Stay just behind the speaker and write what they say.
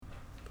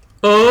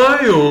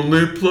I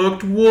only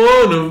plucked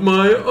one of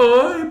my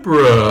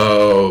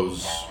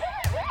eyebrows.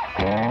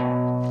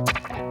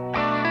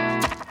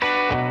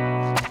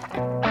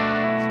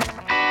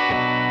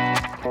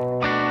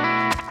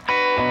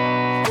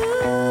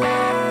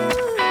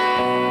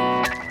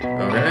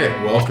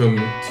 Okay, welcome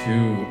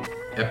to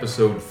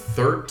episode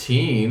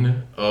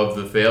 13 of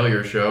The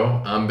Failure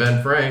Show. I'm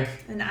Ben Frank.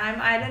 And I'm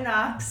Ida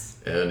Knox.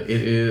 And it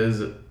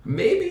is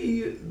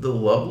maybe the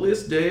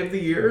loveliest day of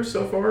the year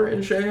so far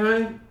in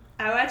Shanghai.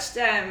 I watched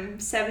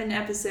 7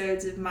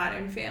 episodes of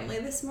Modern Family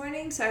this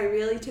morning, so I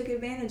really took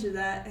advantage of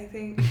that, I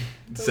think.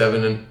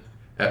 7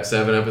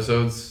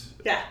 episodes?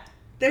 Yeah.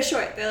 They're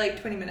short. They're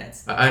like 20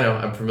 minutes. I know.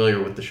 I'm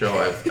familiar with the show.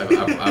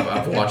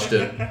 I've watched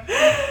it.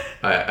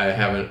 I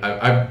haven't.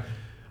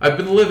 I've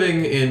been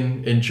living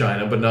in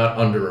China, but not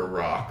under a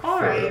rock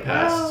the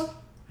past. Well,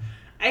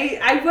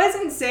 I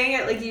wasn't saying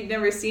it like you've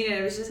never seen it.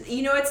 It was just,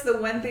 it's the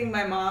one thing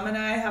my mom and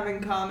I have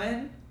in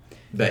common.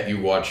 That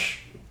you watch.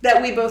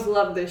 That we both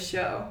love this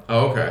show.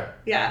 Oh, okay.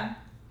 Yeah.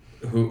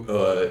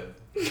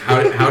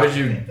 How did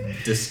you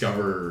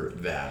discover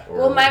that?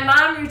 Well, my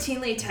mom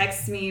routinely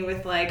texts me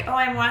with like, oh,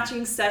 I'm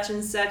watching such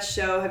and such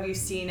show. Have you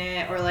seen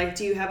it? Or like,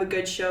 do you have a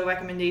good show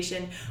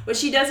recommendation? What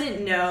she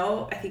doesn't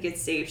know, I think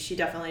it's safe. She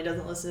definitely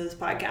doesn't listen to this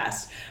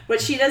podcast.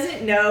 What she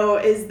doesn't know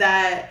is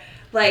that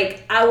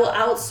like I will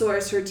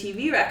outsource her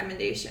TV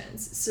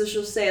recommendations. So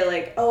she'll say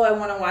like, oh, I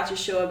want to watch a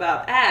show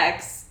about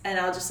X. And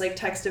I'll just like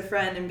text a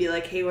friend and be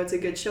like, hey, what's a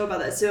good show about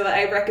that? So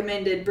I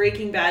recommended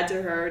Breaking Bad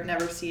to her,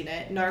 never seen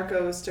it.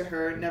 Narcos to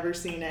her, never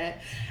seen it.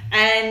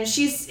 And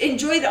she's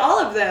enjoyed all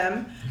of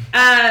them.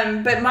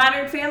 But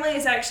Modern Family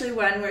is actually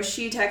one where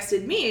she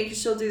texted me, because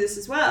she'll do this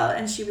as well.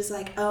 And she was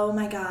like, oh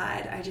my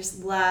God, I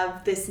just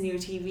love this new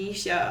TV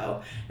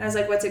show. And I was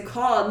like, what's it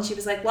called? And she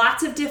was like,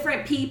 lots of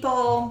different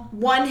people,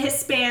 one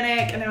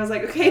Hispanic. And I was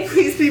like, okay,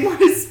 please be more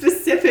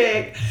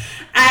specific.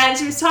 And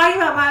she was talking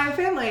about Modern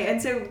Family,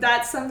 and so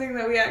that's something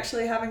that we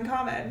actually have in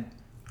common.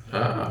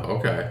 Ah,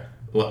 okay.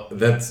 Well,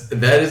 that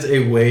is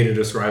a way to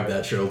describe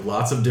that show.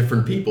 Lots of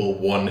different people,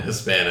 one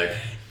Hispanic.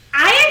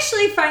 I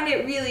actually find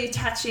it really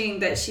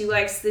touching that she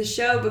likes this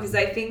show because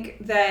I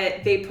think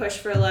that they push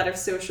for a lot of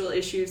social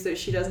issues that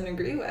she doesn't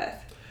agree with.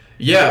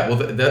 Yeah, well,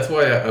 that's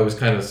why I was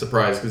kind of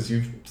surprised, because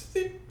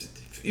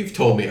you've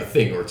told me a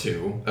thing or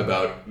two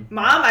about...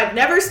 Mom, I've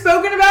never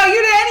spoken about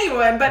you to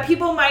anyone, but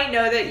people might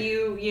know that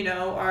you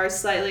are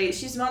slightly...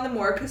 She's on the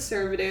more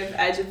conservative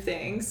edge of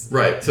things.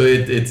 Right, so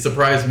it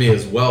surprised me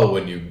as well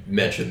when you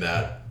mentioned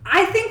that.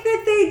 I think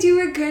that they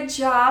do a good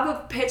job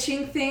of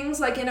pitching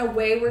things like in a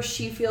way where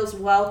she feels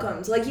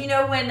welcomed. Like,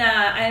 when,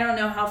 I don't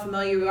know how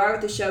familiar you are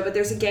with the show, but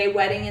there's a gay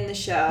wedding in the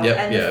show. Yep,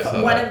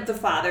 and one of the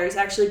fathers,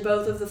 actually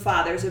both of the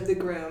fathers of the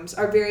grooms,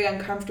 are very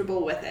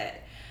uncomfortable with it.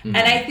 Mm-hmm.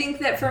 And I think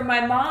that for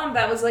my mom,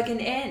 that was like an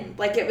in.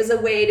 Like, it was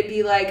a way to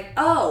be like,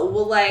 oh,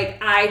 well, like,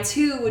 I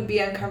too would be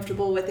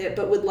uncomfortable with it,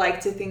 but would like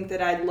to think that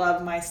I'd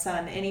love my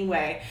son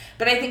anyway.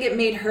 But I think it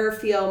made her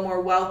feel more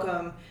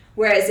welcome.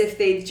 Whereas if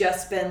they'd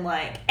just been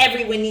like,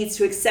 everyone needs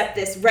to accept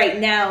this right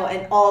now,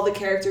 and all the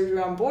characters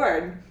were on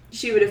board,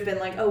 she would have been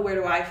like, oh, where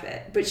do I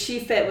fit? But she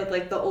fit with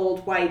like the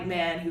old white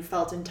man who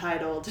felt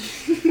entitled,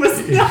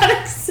 was not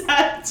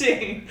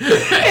accepting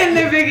in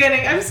the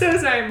beginning. I'm so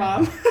sorry,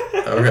 Mom.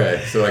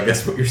 Okay, so I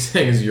guess what you're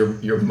saying is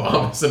your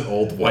mom is an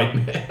old white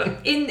man.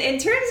 In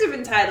terms of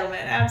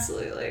entitlement,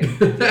 absolutely.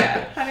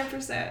 Yeah,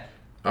 100%.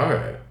 All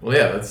right. Well,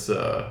 yeah, that's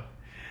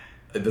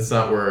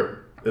not where...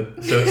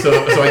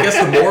 So I guess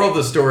the moral of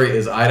the story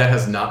is Ida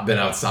has not been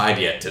outside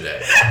yet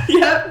today.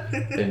 Yep.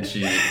 And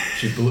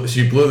she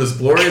blew this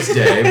glorious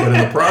day, but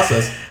in the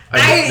process,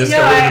 I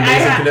discovered an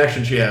amazing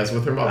connection she has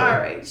with her mother. All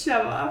right,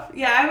 show off.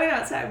 Yeah, I went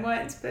outside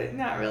once, but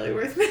not really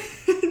worth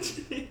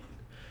mentioning.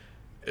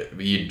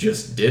 You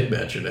just did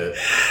mention it.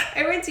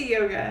 I went to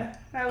yoga.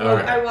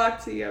 I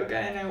walked to yoga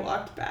and I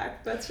walked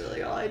back. That's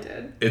really all I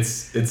did.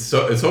 It's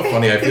so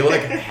funny. I feel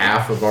like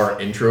half of our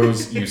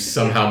intros you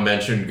somehow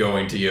mentioned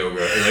going to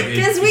yoga.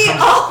 Because we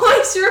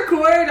always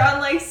record on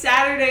like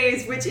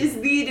Saturdays, which is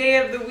the day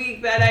of the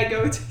week that I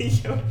go to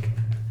yoga.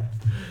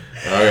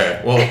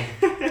 Okay, well,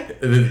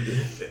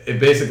 it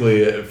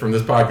basically, from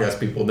this podcast,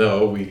 people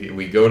know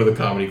we go to the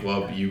comedy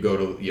club, you go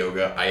to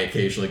yoga, I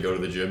occasionally go to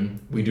the gym.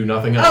 We do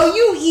nothing else. Oh,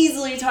 you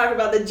easily talk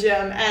about the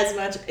gym as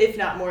much, if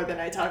not more, than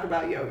I talk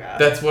about yoga.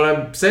 That's what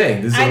I'm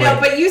saying. I know,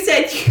 but you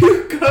said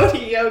you go to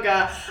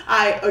yoga.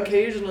 I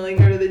occasionally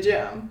go to the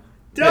gym.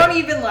 Don't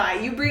even lie.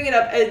 You bring it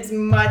up as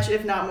much,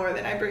 if not more,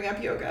 than I bring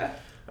up yoga.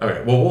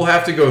 Okay, well, we'll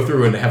have to go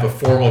through and have a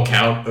formal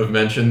count of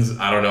mentions.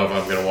 I don't know if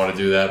I'm going to want to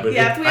do that. But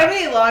yeah, if we have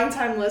any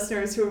longtime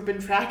listeners who have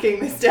been tracking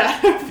this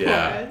data for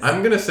us.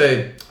 I'm going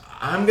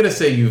to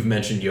say you've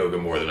mentioned yoga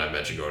more than I've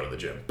mentioned going to the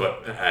gym.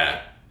 But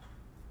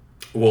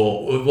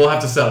we'll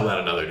have to settle that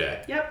another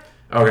day. Yep.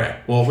 Okay,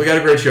 well, we got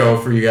a great show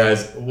for you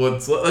guys.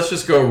 Let's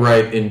just go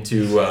right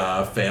into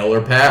fail or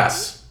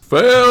pass.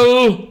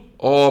 Fail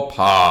or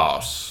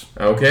pass.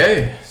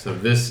 Okay, so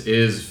this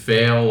is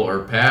fail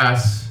or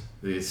pass.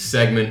 the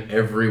segment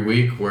every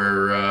week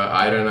where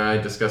Ida and I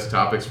discuss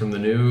topics from the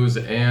news,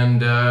 and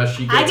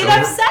she gets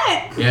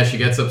upset. Yeah, she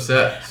gets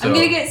upset. So. I'm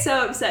gonna get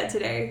so upset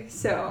today.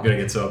 So I'm gonna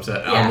get so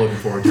upset. Yeah. I'm looking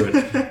forward to it.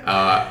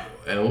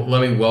 And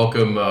let me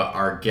welcome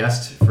our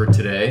guest for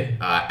today,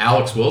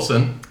 Alex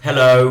Wilson.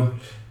 Hello.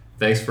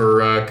 Thanks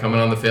for coming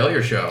on the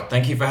Failure Show.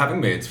 Thank you for having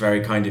me. It's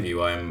very kind of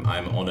you. I'm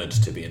honoured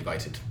to be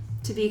invited.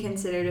 To be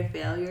considered a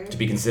failure. To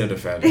be considered a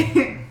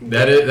failure.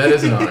 That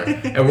is an honor.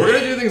 And we're going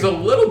to do things a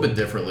little bit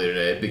differently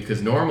today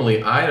because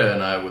normally Ida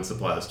and I would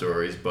supply the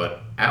stories,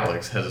 but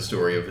Alex has a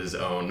story of his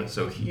own,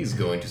 so he's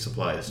going to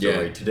supply a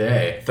story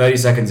today. 30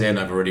 seconds in,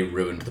 I've already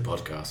ruined the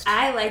podcast.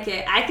 I like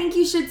it. I think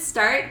you should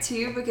start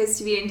too, because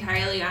to be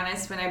entirely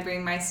honest, when I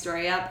bring my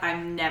story up,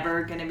 I'm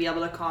never going to be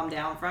able to calm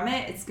down from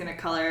it. It's going to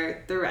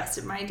color the rest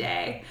of my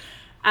day.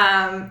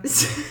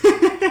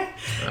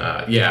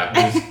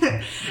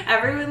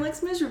 Everyone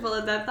looks miserable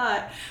at that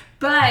thought,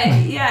 but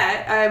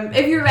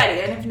if you're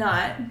ready, and if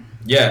not,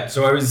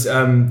 so I was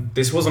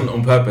this wasn't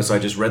on purpose. I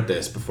just read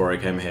this before I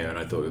came here and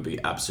I thought it would be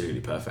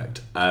absolutely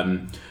perfect.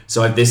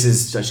 Shall I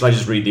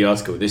just read the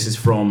article? This is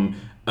from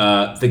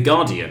The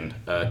Guardian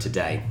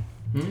today.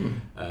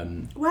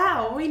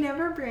 Wow, we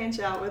never branch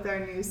out with our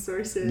news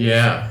sources.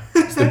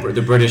 It's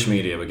the British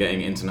media. We're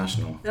getting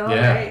international.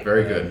 Right.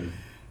 Very good.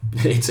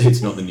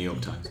 It's not the New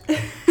York Times.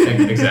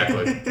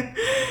 Exactly.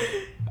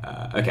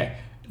 Okay.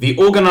 The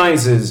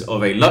organisers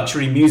of a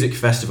luxury music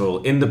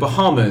festival in the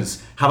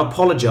Bahamas have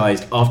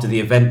apologised after the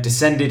event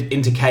descended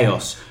into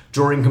chaos,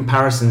 drawing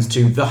comparisons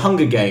to The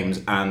Hunger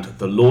Games and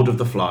The Lord of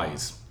the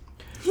Flies.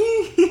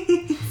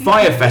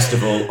 Fire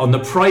Festival on the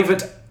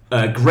private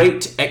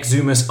Great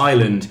Exumas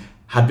Island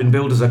had been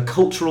billed as a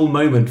cultural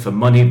moment for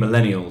moneyed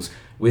millennials,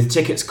 with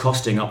tickets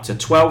costing up to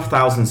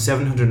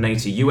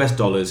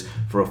 $12,780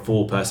 for a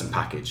 4-person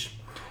package.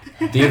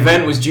 The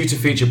event was due to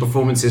feature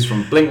performances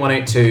from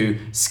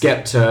Blink-182,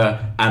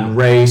 Skepta and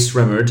Ray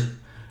Sremmurd,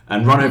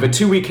 and run over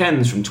 2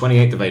 weekends from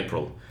 28th of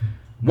April.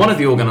 One of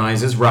the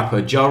organisers, rapper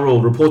Ja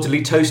Rule,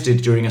 reportedly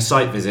toasted during a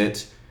site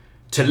visit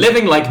to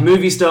living like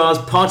movie stars,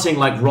 partying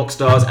like rock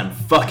stars, and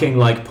fucking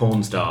like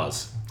porn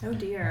stars. Oh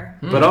dear.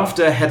 But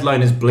after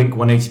headliners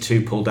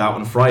Blink-182 pulled out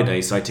on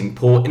Friday, citing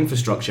poor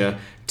infrastructure,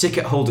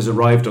 ticket holders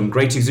arrived on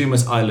Great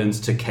Exumas Island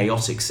to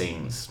chaotic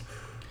scenes.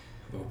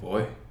 Oh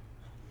boy.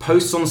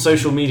 Posts on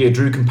social media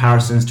drew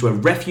comparisons to a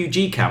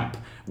refugee camp,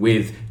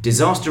 with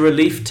disaster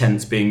relief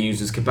tents being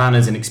used as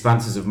cabanas in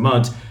expanses of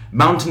mud,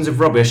 mountains of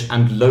rubbish,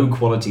 and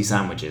low-quality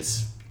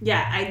sandwiches.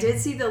 Yeah, I did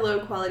see the low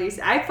qualities.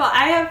 I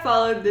have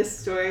followed this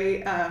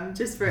story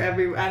just for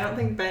I don't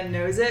think Ben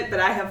knows it, but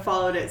I have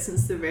followed it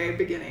since the very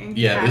beginning.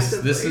 Yeah,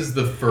 this is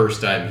the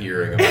first I'm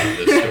hearing about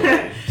this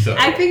story. So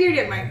I figured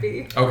it might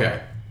be.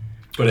 Okay.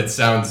 But it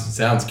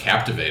sounds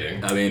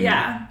captivating. I mean,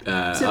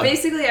 so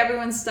basically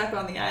everyone's stuck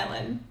on the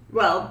island.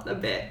 Well, a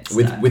bit.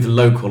 With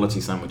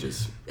low-quality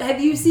sandwiches. Have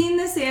you seen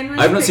the sandwich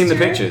I've not seen the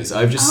pictures.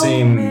 I've just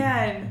seen... Oh,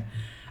 man.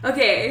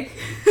 Okay.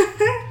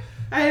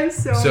 I have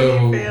so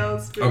many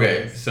fails.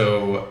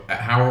 So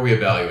how are we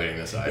evaluating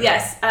this item?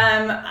 Yes,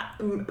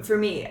 for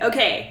me.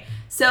 Okay,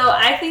 so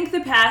I think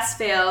the pass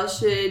fail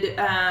should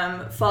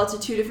fall to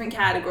 2 different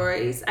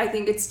categories. I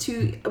think it's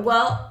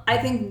I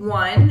think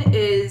one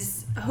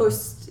is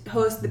host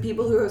the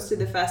people who hosted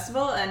the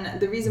festival, and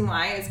the reason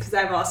why is because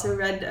I've also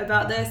read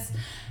about this,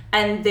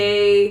 and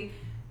they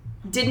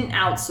didn't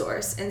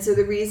outsource, and so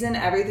the reason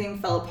everything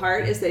fell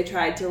apart is they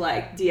tried to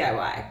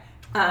DIY.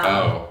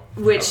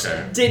 Which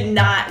did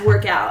not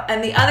work out.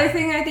 And the other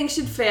thing I think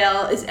should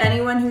fail is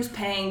anyone who's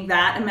paying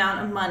that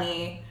amount of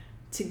money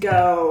to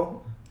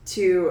go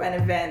to an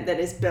event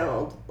that is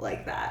billed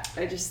like that.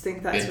 I just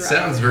think that's It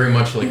sounds very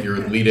much like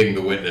you're leading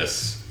the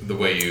witness the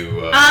way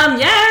you...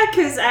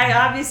 because I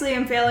obviously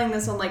am failing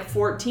this on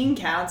 14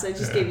 counts. I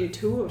just gave you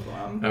 2 of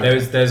them. Okay.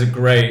 There's a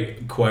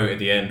great quote at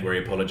the end where he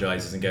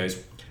apologises and goes,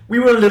 "We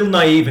were a little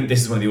naive," and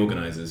this is one of the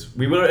organisers,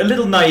 "We were a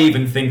little naive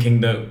in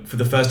thinking that for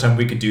the first time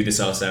we could do this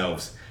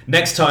ourselves.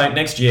 Next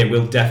year,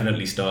 we'll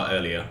definitely start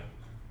earlier."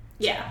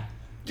 Yeah.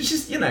 It's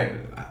just,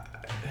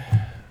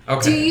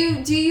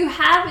 Okay. Do you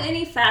have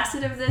any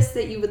facet of this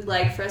that you would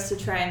like for us to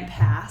try and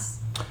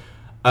pass?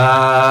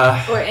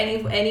 Or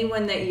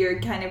anyone that you're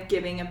kind of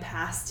giving a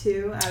pass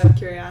to out of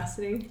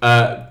curiosity?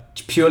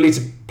 Purely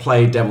to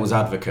play devil's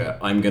advocate,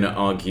 I'm going to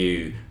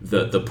argue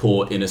that the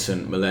poor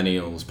innocent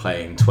millennials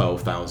paying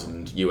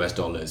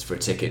 $12,000 for a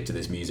ticket to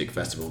this music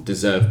festival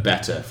deserve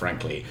better,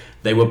 frankly.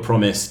 They were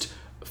promised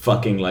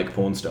fucking like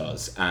porn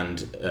stars, and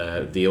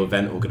the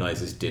event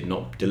organisers did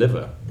not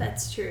deliver.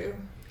 That's true.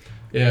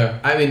 Yeah,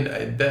 I mean,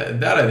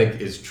 that I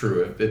think is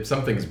true. If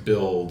something's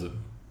billed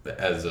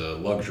as a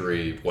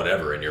luxury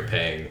whatever and you're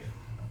paying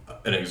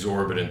an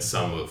exorbitant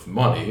sum of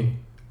money,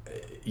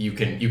 you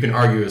can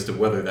argue as to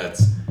whether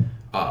that's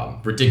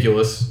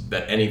ridiculous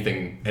that any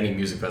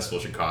music festival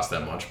should cost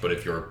that much. But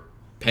if you're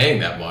paying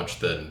that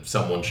much, then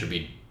someone should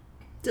be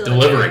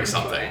delivering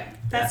something.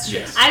 That's true.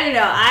 Yes. I don't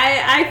know.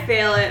 I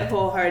fail it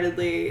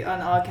wholeheartedly on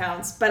all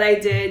counts, but I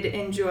did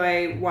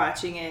enjoy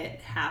watching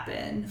it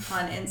happen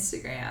on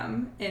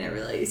Instagram in a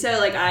really. So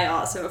like I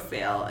also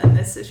fail in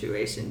this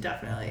situation,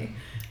 definitely.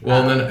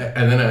 Well,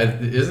 and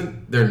then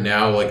isn't there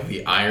now like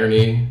the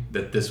irony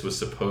that this was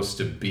supposed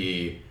to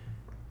be,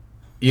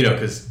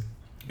 because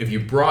if you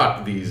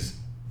brought these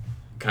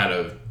kind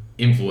of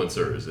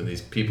influencers and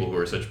these people who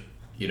are such,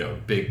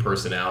 big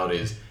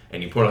personalities,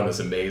 and you put on this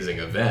amazing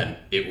event,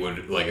 it would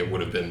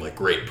have been like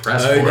great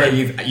press for it.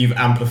 You've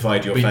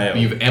amplified your fail.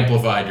 You've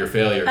amplified your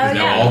failure because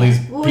now all these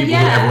people who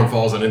everyone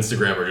follows on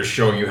Instagram are just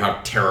showing you how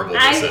terrible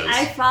this is.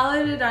 I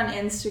followed it on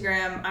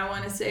Instagram, I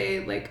want to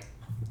say like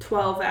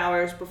 12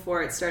 hours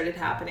before it started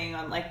happening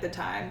on like the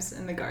Times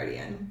and the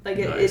Guardian. Like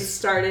it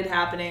started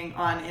happening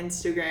on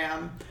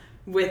Instagram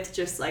with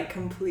just like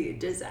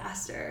complete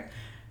disaster.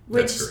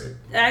 Which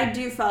I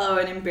do follow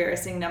an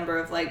embarrassing number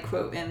of like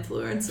quote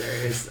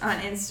influencers on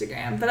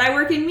Instagram, but I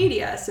work in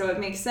media, so it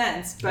makes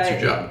sense. But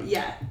that's your job.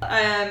 Yeah.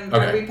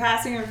 Okay. Are we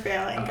passing or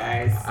failing,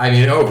 guys? I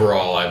mean,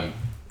 overall,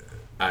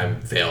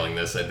 I'm failing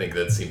this. I think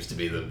that seems to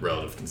be the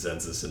relative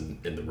consensus in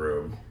the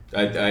room.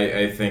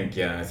 I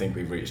think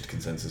we've reached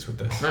consensus with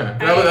this. All right.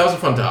 That was a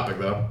fun topic,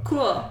 though.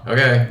 Cool.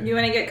 Okay. You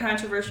want to get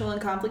controversial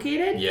and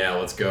complicated? Yeah,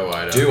 let's go,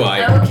 Ida. Do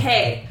I?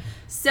 Okay.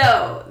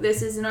 So,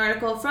 this is an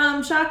article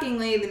from,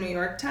 shockingly, the New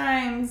York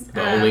Times.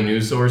 The only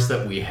news source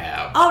that we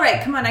have. All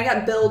right, come on, I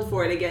got billed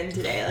for it again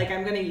today. Like,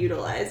 I'm going to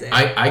utilize it.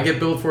 I get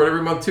billed for it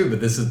every month too,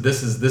 but this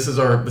is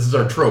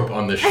our trope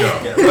on this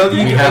show. Well,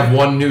 we have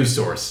one news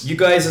source. You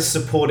guys are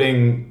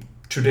supporting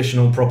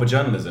traditional proper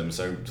journalism,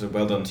 so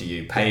well done to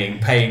you,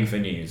 paying for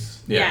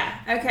news. Yeah.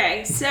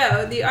 Okay.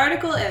 So the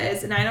article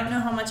is, and I don't know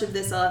how much of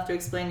this I'll have to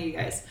explain to you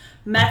guys.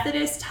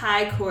 Methodist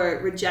High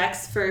Court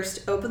rejects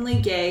first openly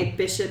gay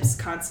bishop's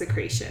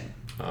consecration.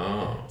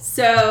 Oh.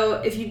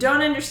 So if you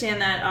don't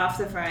understand that off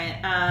the front,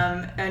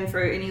 and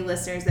for any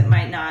listeners that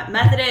might not,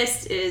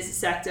 Methodist is a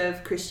sect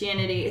of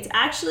Christianity. It's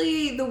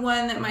actually the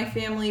one that my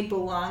family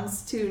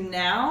belongs to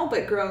now,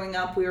 but growing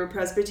up we were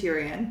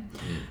Presbyterian.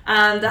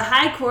 The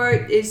High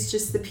Court is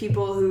just the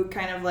people who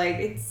kind of like,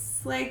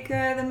 it's like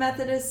the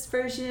Methodist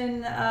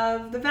version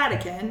of the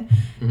Vatican.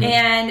 Mm-hmm.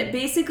 And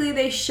basically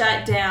they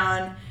shut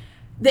down.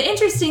 The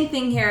interesting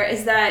thing here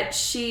is that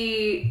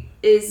she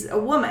is a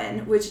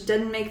woman, which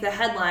doesn't make the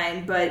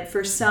headline, but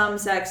for some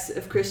sects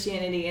of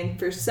Christianity and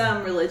for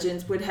some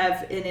religions would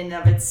have in and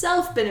of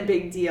itself been a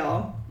big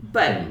deal,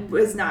 but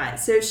was not.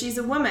 So she's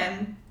a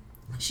woman.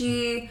 So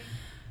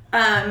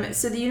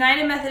the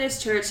United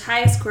Methodist Church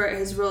highest court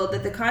has ruled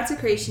that the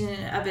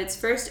consecration of its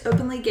first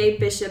openly gay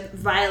bishop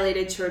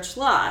violated church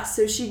law.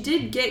 So she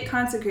did get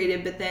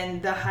consecrated, but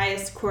then the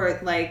highest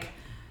court,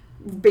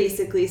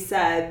 basically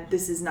said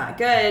this is not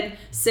good.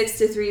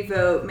 6-3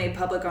 vote made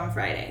public on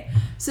Friday.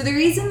 So the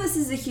reason this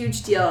is a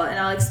huge deal, and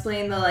I'll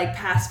explain the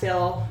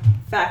pass-fail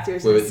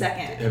factors in a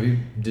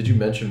second. Did you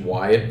mention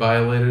why it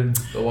violated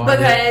the law?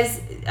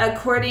 Because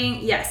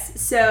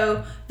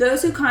so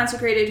those who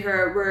consecrated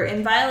her were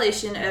in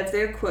violation of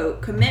their,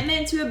 quote,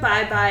 commitment to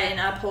abide by and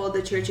uphold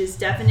the church's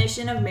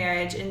definition of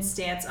marriage and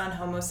stance on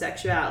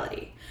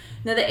homosexuality.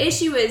 Now the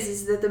issue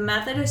is that the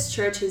Methodist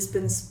Church has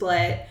been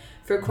split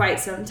for quite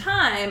some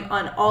time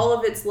on all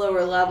of its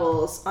lower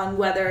levels on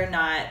whether or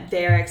not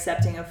they're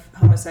accepting of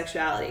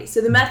homosexuality. So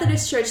the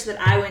Methodist church that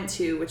I went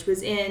to, which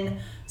was in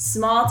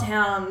small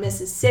town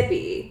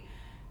Mississippi,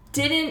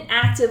 didn't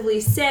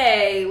actively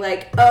say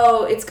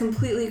it's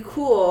completely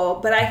cool,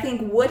 but I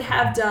think would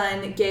have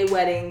done gay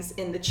weddings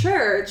in the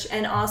church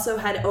and also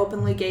had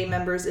openly gay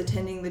members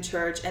attending the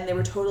church, and they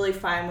were totally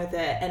fine with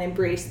it and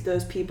embraced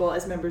those people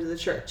as members of the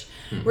church.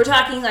 We're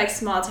talking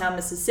small town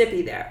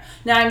Mississippi there.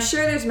 Now I'm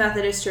sure there's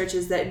Methodist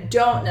churches that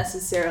don't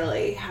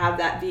necessarily have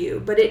that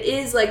view, but it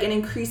is an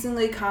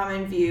increasingly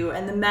common view,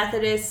 and the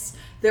Methodists,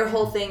 their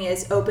whole thing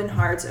is open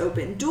hearts,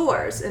 open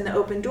doors. And the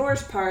open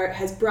doors part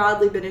has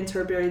broadly been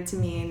interpreted to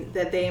mean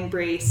that they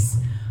embrace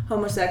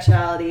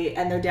homosexuality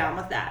and they're down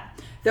with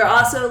that. They're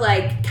also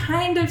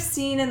kind of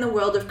seen in the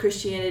world of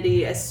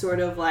Christianity as sort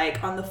of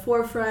on the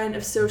forefront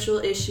of social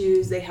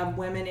issues. They have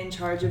women in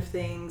charge of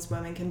things.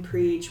 Women can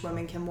preach,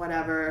 women can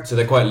whatever. So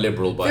they're quite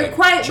liberal by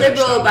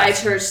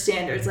church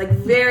standards,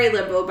 very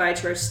liberal by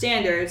church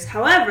standards.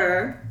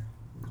 However,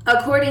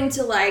 according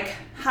to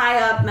high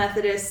up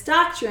Methodist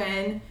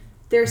doctrine,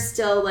 they're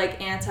still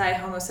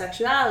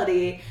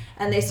anti-homosexuality,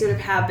 and they sort of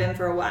have been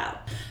for a while.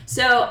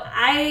 So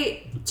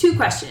two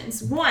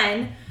questions.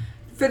 One,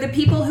 for the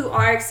people who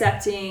are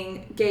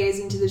accepting gays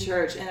into the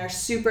church and are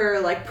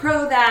super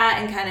pro that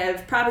and kind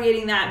of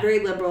propagating that, very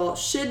liberal,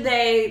 should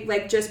they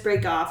just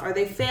break off? Are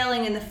they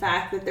failing in the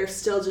fact that they're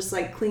still just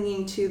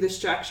clinging to the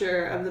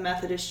structure of the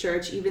Methodist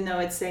church even though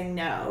it's saying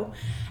no?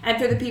 And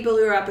for the people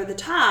who are up at the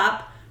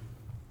top,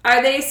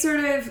 are they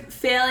sort of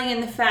failing in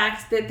the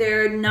fact that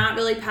they're not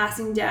really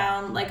passing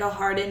down a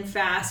hard and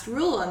fast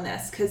rule on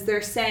this? Because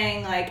they're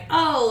saying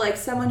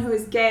someone who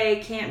is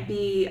gay can't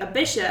be a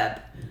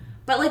bishop,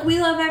 but we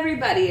love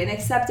everybody and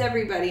accept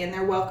everybody and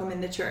they're welcome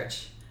in the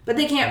church. But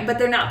they can't. But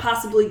they're not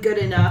possibly good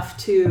enough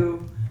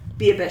to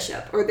be a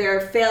bishop, or they're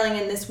failing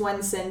in this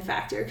one sin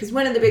factor. Because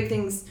one of the big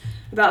things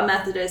about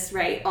Methodists,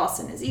 right, all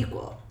sin is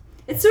equal.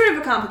 It's sort of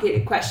a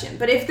complicated question,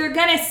 but if they're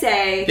gonna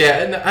say...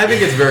 Yeah, and I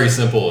think it's very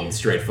simple and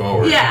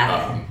straightforward.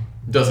 Yeah.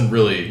 Doesn't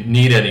really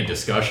need any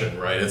discussion,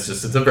 right? It's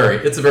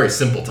a very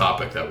simple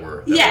topic that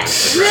we're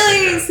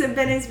really,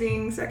 Ben is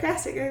being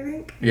sarcastic, I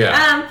think.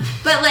 Yeah.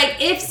 But like,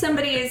 if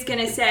somebody is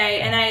gonna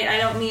say, and I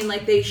don't mean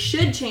like they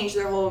should change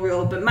their whole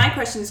rule, but my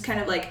question is kind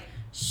of like,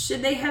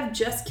 should they have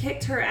just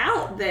kicked her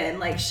out then?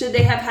 Like, should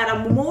they have had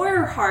a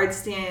more hard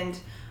stand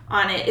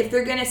on it? If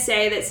they're gonna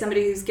say that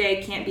somebody who's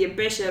gay can't be a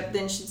bishop,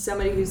 then should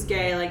somebody who's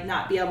gay like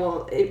not be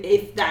able,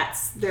 if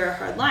that's their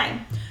hard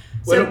line?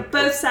 So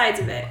both sides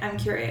of it, I'm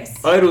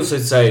curious. I'd also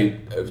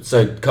say,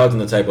 so cards on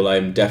the table,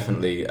 I'm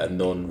definitely a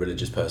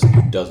non-religious person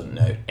who doesn't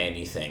know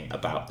anything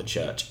about the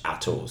church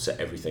at all, so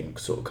everything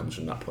sort of comes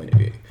from that point of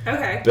view.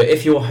 Okay. But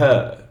if you're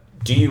her,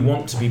 do you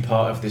want to be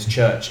part of this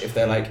church if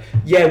they're like,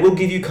 yeah, we'll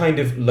give you kind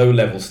of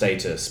low-level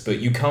status, but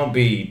you can't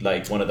be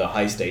like one of the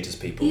high-status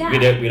people. Yeah.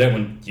 We don't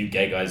want you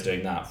gay guys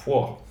doing that.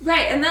 Whoa.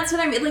 Right, and that's what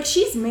I mean. Like,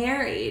 she's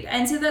married,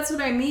 and so that's what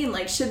I mean.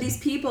 Like, should these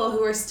people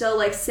who are still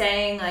like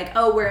saying like,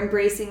 oh, we're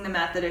embracing the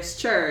Methodist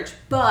Church,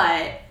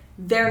 but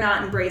they're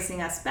not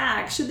embracing us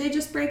back, should they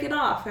just break it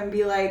off and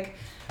be like,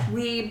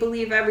 we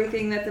believe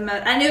everything that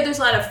I know there's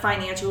a lot of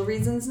financial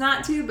reasons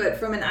not to, but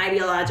from an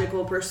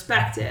ideological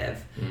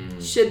perspective,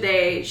 should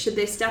they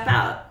step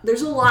out?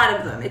 There's a lot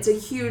of them. It's a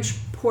huge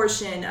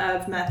portion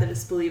of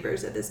Methodist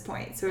believers at this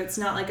point, so it's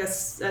not like a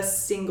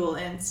single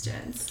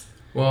instance.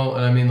 Well,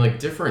 and I mean, like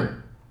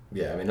different.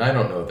 Yeah, I mean, I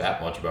don't know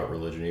that much about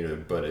religion either,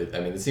 but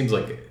it seems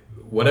like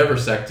whatever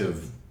sect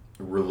of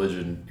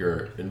religion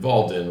you're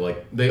involved in,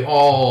 like they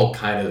all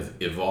kind of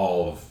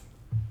evolve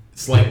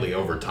slightly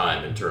over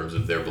time in terms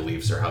of their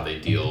beliefs or how they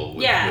deal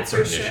with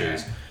certain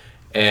issues.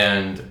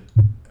 And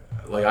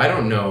like, I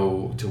don't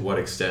know to what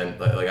extent,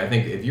 like I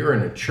think if you're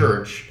in a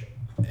church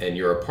and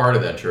you're a part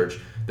of that church,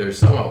 there's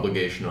some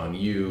obligation on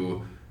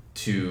you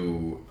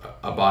to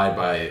abide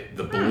by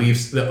the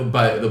beliefs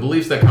by the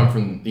beliefs that come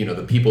from, you know,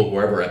 the people who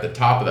are at the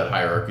top of that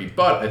hierarchy.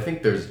 But I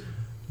think there's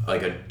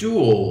like a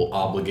dual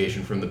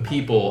obligation from the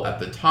people at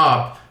the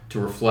top to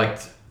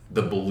reflect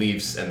the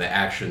beliefs and the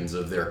actions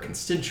of their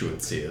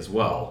constituency as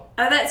well.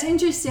 Oh, that's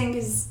interesting,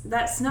 because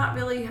that's not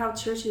really how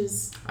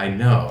churches think.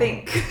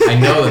 I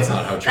know that's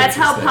not how churches That's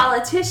how think.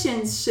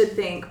 Politicians should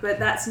think, but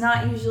that's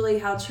not usually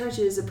how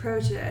churches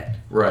approach it.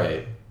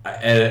 Right.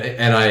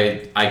 And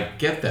I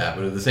get that,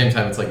 but at the same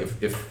time, it's like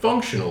if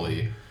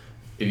functionally,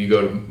 if you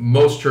go to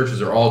most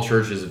churches or all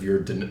churches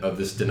of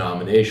this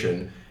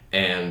denomination,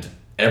 and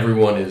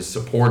everyone is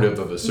supportive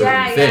of a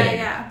certain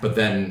thing, but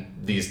then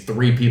these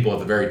three people at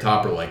the very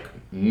top are like,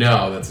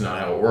 no, that's not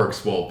how it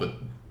works. Well, but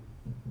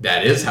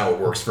that is how it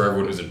works for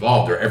everyone who's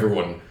involved, or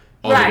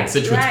all the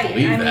constituents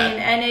believe that.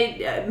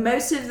 And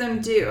most of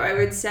them do. I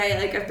would say,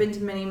 like, I've been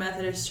to many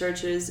Methodist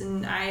churches,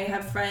 and I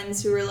have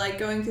friends who are like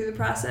going through the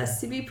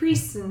process to be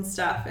priests and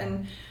stuff,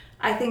 and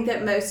I think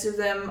that most of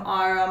them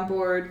are on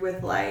board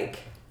with like,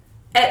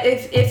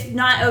 if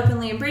not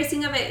openly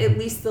embracing of it, at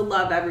least the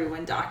love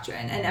everyone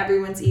doctrine and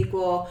everyone's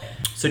equal.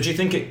 So do you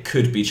think it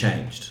could be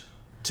changed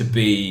to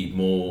be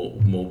more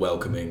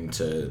welcoming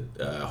to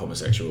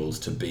homosexuals,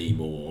 to be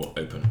more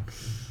open?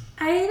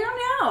 I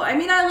don't know. I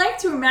mean, I like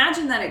to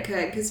imagine that it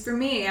could, because for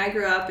me, I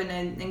grew up in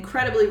an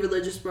incredibly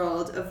religious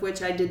world of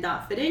which I did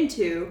not fit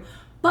into.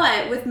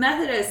 But with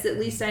Methodists, at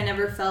least I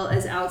never felt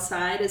as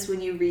outside as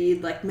when you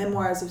read like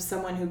memoirs of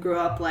someone who grew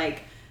up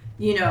like,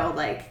 you know,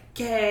 like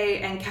gay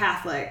and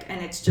Catholic,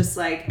 and it's just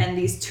like, and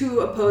these two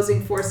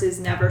opposing forces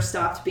never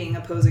stopped being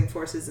opposing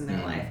forces in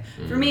their life.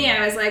 For me,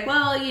 I was like,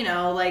 well, you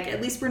know, like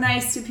at least we're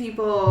nice to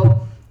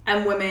people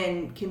and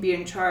women can be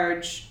in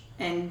charge,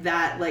 and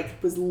that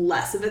like was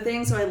less of a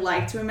thing. So I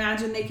like to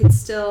imagine they could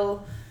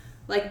still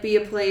like be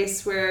a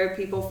place where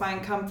people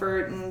find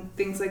comfort and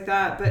things like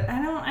that. But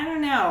I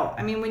don't know.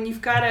 I mean, when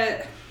you've got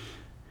a,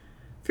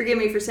 forgive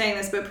me for saying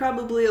this, but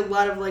probably a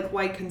lot of like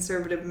white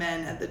conservative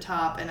men at the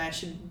top, and I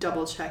should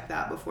double check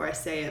that before I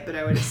say it, but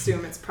I would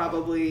assume it's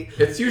probably...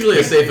 It's usually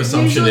a safe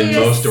assumption in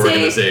most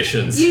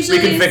organizations. We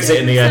can fix it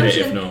in the edit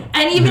if not.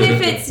 And even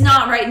if it's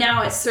not right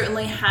now, it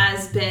certainly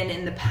has been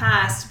in the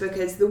past,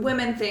 because the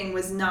women thing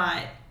was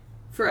not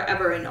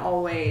forever and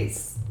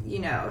always, you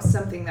know,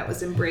 something that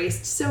was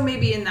embraced. So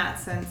maybe in that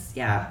sense,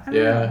 yeah. I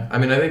don't know. I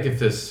mean, I think if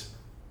this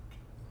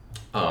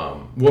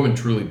woman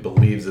truly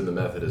believes in the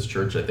Methodist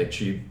Church, I think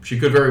she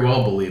could very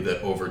well believe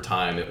that over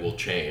time it will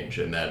change,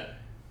 and that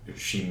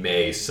she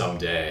may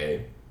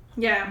someday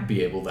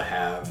be able to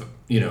have,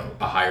 you know,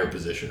 a higher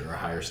position or a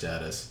higher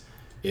status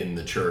in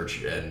the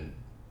church, and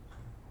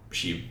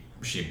she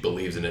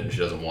believes in it and she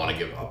doesn't want to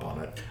give up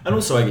on it. And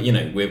also, you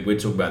know, we're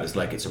talking about this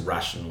like it's a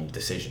rational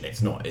decision.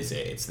 It's not, is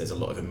it? There's a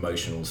lot of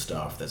emotional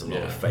stuff. There's a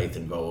lot of faith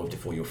involved.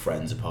 If all your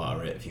friends are part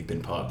of it, if you've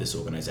been part of this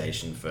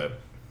organization for,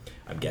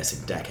 I'm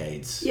guessing,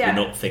 decades, you're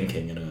not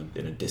thinking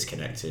in a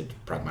disconnected,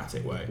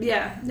 pragmatic way.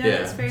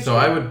 That's very so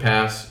true. I would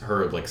pass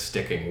her like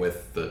sticking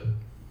with the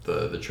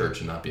the church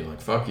and not being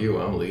like, fuck you,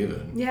 I'm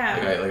leaving.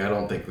 Yeah. I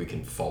don't think we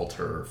can fault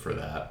her for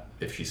that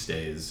if she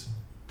stays.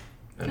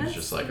 And it's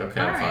just like,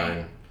 okay, I'm right.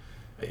 fine.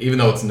 Even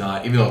though it's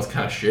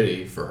kind of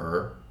shitty for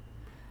her.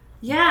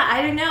 Yeah,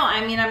 I don't know.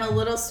 I mean, I'm a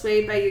little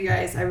swayed by you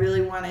guys. I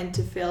really wanted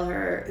to fail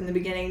her in the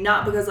beginning.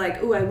 Not because,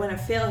 like, ooh, I want to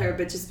fail her,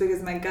 but just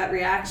because my gut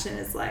reaction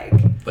is like...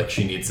 Like,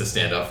 she needs to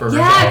stand up for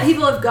herself? Yeah,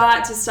 people have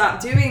got to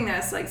stop doing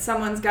this. Like,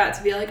 someone's got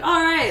to be like,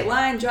 all right,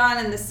 line drawn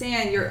in the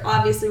sand. You're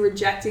obviously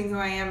rejecting who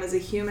I am as a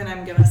human.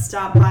 I'm going to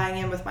stop buying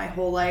in with my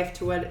whole life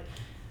to what...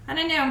 I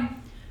don't know.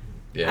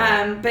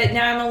 Yeah. But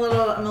now I'm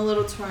a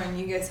little torn.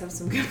 You guys have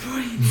some good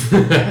points.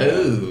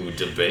 Ooh,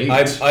 debate.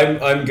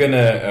 I'm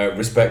gonna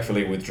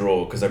respectfully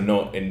withdraw because I'm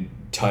not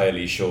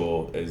entirely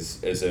sure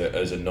as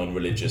a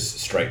non-religious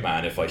straight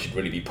man if I should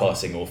really be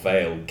passing or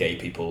fail gay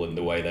people in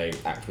the way they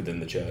act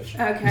within the church.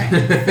 Okay,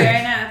 fair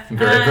enough.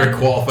 Very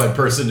qualified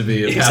person to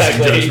be a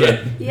passing Exactly.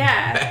 judgment.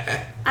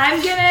 Yeah,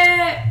 I'm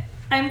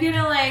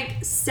gonna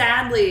like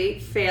sadly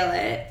fail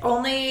it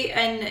only,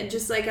 and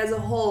just like as a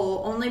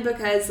whole, only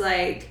because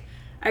like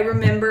I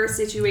remember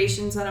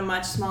situations on a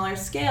much smaller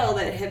scale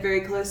that hit very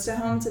close to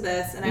home to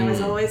this, and I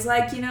was always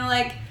like,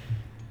 like,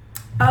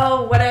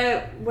 oh, what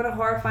a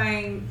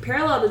horrifying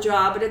parallel to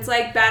draw, but it's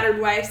like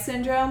battered wife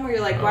syndrome, where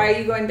you're like, why are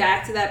you going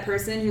back to that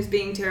person who's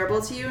being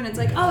terrible to you? And it's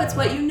like, oh, it's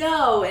what you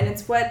know, and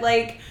it's what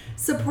like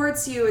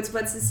supports you, it's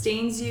what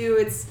sustains you,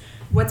 it's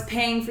what's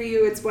paying for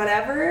you, it's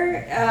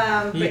whatever.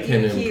 But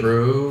can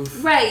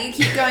improve. Right, you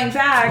keep going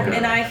back,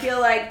 and I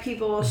feel like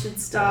people should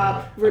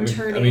stop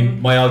returning. I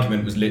mean, my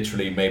argument was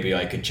literally maybe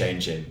I could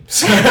change him.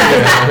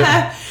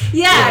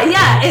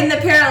 Yeah. In the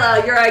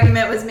parallel, your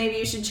argument was maybe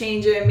you should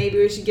change him, maybe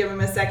we should give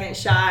him a second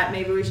shot,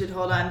 maybe we should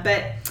hold on.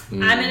 But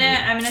I'm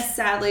gonna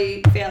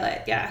sadly fail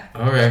it. Yeah.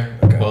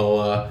 Okay.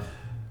 Well,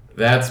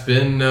 that's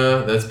been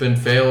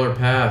fail or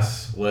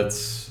pass.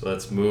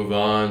 Let's move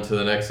on to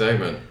the next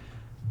segment.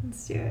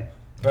 Let's do it.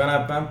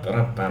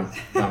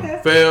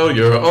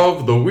 Failure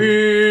of the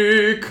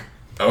week.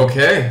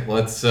 Okay,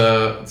 let's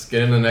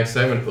get into the next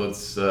segment.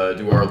 Let's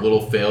do our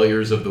little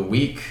failures of the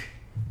week.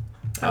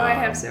 I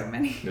have so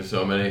many. There's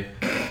so many.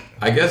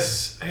 I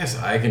guess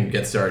I can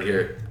get started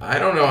here. I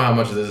don't know how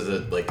much of this is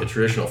a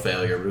traditional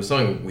failure, but it was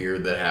something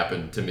weird that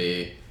happened to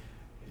me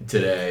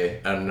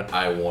today, and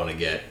I want to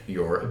get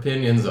your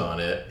opinions on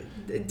it.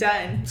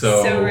 Done.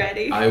 So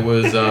ready. I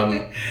was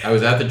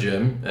at the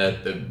gym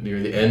near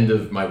the end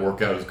of my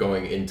workout. I was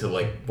going into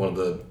like one of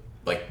the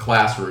like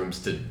classrooms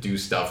to do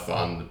stuff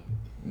on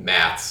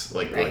mats,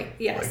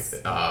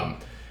 because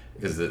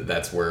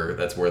that's where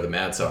the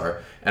mats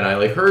are. And I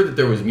like heard that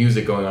there was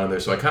music going on there,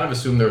 so I kind of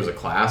assumed there was a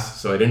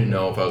class. So I didn't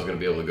know if I was going to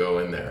be able to go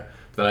in there.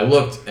 Then I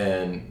looked,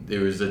 and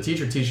there was a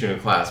teacher teaching a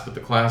class, but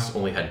the class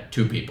only had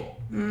 2 people.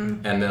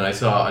 And then I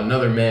saw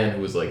another man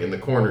who was like in the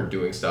corner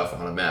doing stuff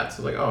on a mat.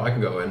 So I was like, oh, I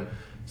can go in.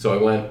 So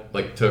I went,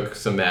 like, took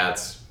some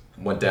mats,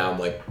 went down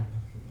like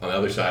on the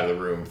other side of the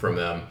room from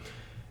them,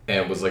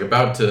 and was like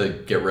about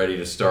to get ready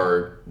to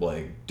start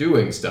like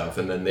doing stuff.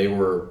 And then they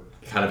were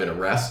kind of in a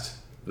rest,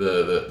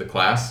 the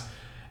class.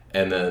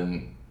 And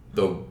then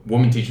the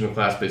woman teaching the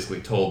class basically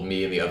told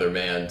me and the other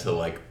man to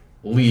like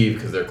leave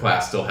because their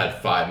class still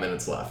had 5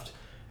 minutes left.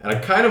 And I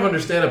kind of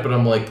understand it, but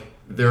I'm like,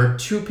 there are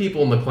 2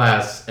 people in the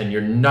class, and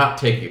you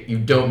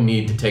don't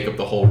need to take up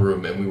the whole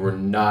room, and we were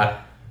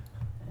not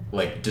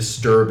like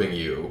disturbing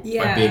you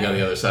by being on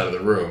the other side of the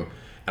room.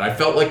 And I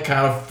felt like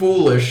kind of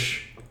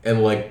foolish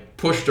and like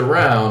pushed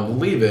around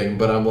leaving,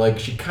 but I'm like,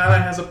 she kind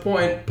of has a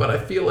point, but I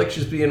feel like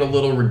she's being a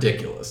little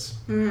ridiculous.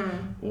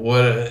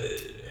 What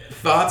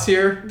thoughts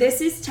here? This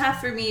is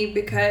tough for me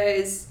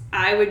because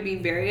I would be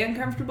very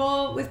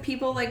uncomfortable with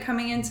people like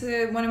coming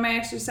into one of my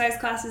exercise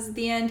classes at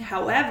the end.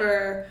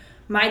 However,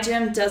 my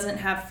gym doesn't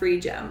have free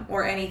gym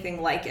or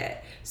anything like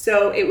it.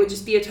 So it would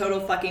just be a total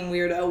fucking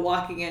weirdo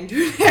walking into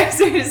an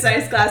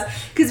exercise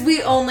class because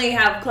we only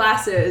have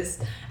classes.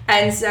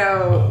 And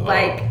so,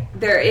 like,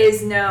 there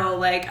is no,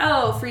 like,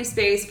 oh, free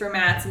space for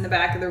mats in the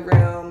back of the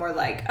room, or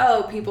like,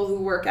 oh, people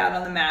who work out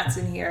on the mats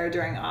in here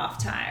during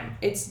off time.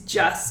 It's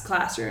just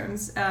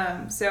classrooms.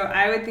 So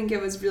I would think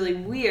it was really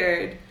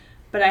weird,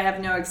 but I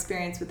have no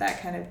experience with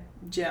that kind of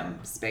gym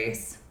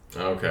space.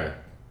 Okay.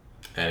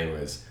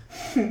 Anyways,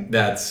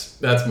 that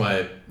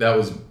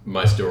was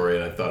my story,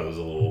 and I thought it was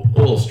a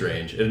little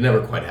strange. It had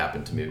never quite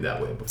happened to me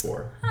that way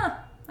before. Huh.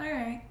 All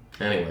right.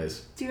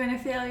 Anyways. Do you want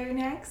to failure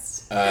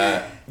next?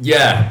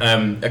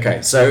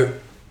 Okay, so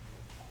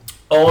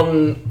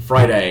on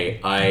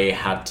Friday, I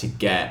had to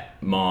get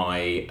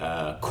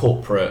my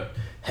corporate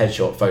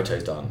headshot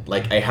photos done.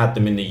 Like, I had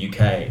them in the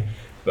UK,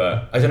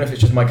 but I don't know if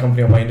it's just my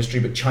company or my industry,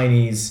 but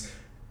Chinese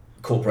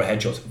corporate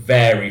headshots,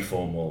 very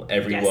formal.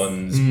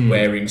 Everyone's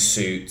wearing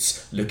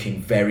suits,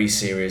 looking very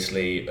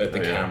seriously at the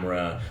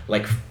camera,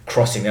 like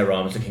crossing their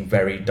arms, looking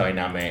very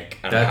dynamic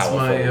and That's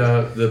powerful.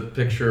 my the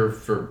picture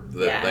for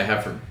that I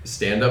have for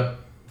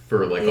stand-up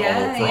for like all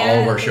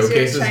of our It's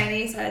showcases. your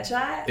Chinese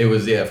headshot. It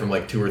was from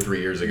like 2 or 3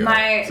 years ago.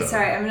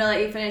 Sorry, I'm gonna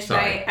let you finish.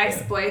 Sorry. My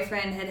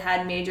ex-boyfriend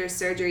had major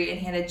surgery and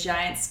he had a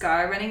giant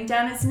scar running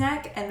down his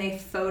neck, and they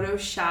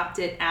photoshopped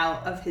it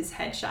out of his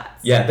headshots.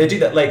 Yeah, they do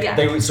that. Like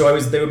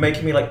they were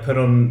making me like put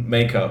on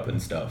makeup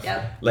and stuff.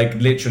 Yep. Like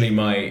literally,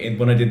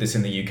 when I did this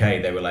in the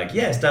UK, they were like,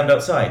 "Yeah, stand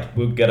outside.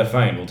 We'll get a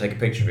phone. We'll take a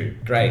picture of you.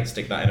 Great,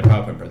 stick that in a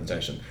PowerPoint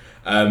presentation."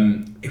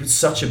 It was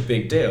such a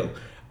big deal.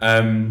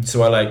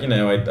 So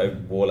I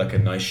wore like a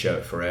nice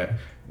shirt for it.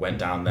 Went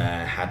down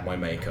there, had my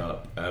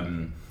makeup,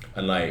 and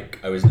like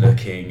I was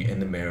looking in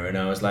the mirror, and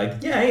I was like,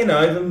 yeah,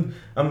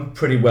 I'm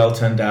pretty well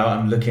turned out.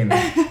 I'm looking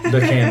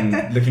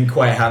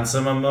quite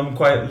handsome. I'm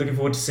quite looking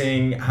forward to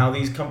seeing how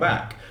these come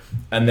back.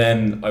 And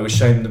then I was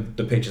shown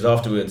the pictures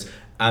afterwards,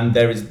 and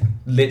there is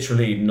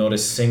literally not a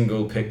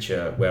single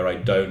picture where I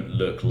don't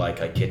look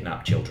like I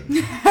kidnap children.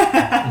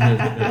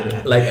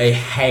 Like I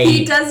hate.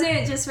 He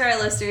doesn't, just for our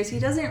listeners, he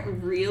doesn't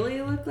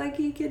really look like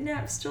he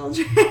kidnaps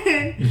children.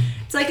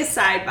 It's like a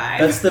side vibe.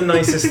 That's the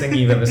nicest thing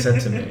you've ever said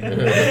to me.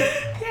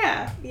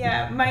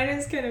 Yeah, mine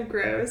is kind of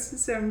gross,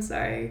 so I'm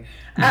sorry.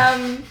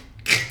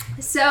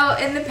 So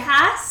in the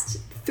past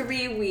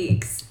 3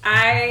 weeks,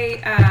 I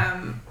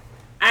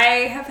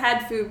have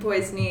had food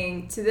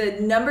poisoning to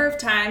the number of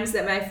times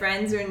that my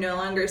friends are no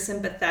longer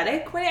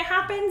sympathetic when it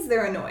happens.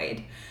 They're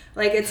annoyed.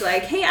 Like, it's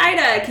like, hey,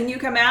 Ida, can you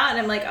come out? And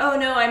I'm like, oh,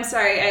 no, I'm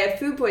sorry. I have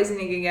food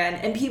poisoning again.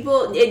 And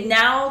people, it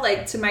now,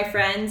 like, to my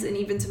friends and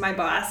even to my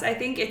boss, I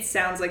think it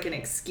sounds like an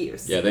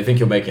excuse. Yeah, they think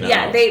you're making it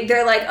up. Yeah,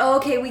 they're like, oh,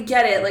 okay, we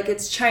get it. Like,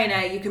 it's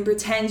China. You can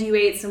pretend you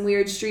ate some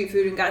weird street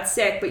food and got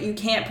sick, but you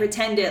can't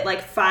pretend it,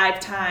 like, 5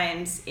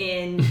 times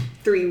in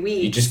 3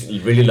 weeks.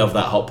 You really love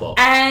that hot pot.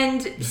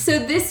 And so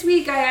this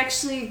week I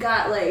actually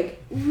got, like,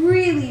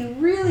 really,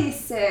 really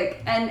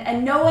sick,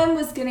 and no one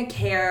was gonna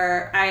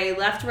care. I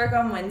left work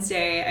on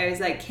Wednesday. I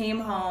was like, came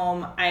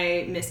home.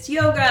 I missed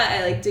yoga.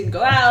 I like didn't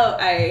go out.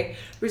 I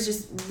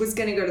was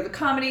gonna go to the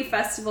comedy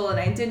festival and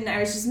I didn't. I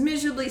was just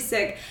miserably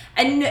sick,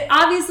 and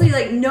obviously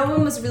like no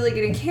one was really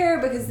gonna care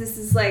because this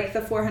is like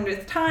the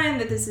 400th time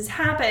that this has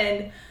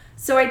happened.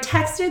 So I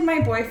texted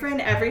my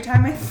boyfriend every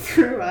time I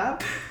threw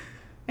up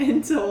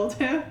and told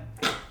him.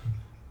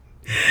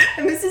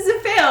 And this is a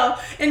fail.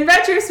 In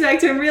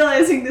retrospect, I'm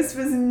realizing this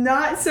was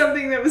not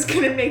something that was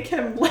going to make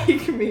him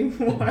like me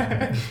more.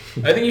 I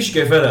think you should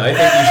go further. I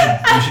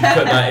think you should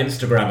put that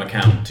Instagram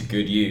account to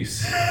good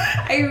use.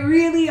 I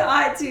really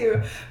ought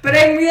to. But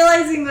I'm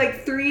realizing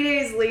like 3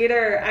 days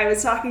later, I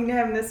was talking to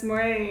him this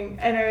morning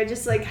and I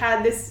just like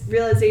had this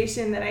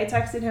realization that I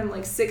texted him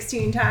like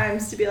 16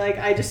 times to be like,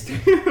 I just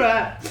threw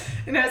up.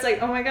 And I was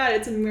like, oh my God,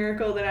 it's a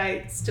miracle that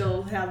I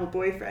still have a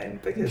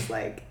boyfriend because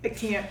like I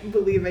can't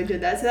believe I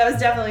did that. So that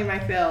was definitely my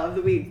fail of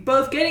the week.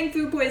 Both getting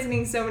food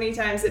poisoning so many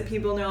times that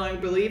people no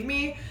longer believe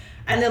me,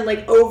 and then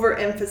like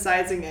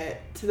overemphasizing it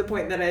to the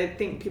point that I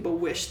think people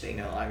wish they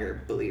no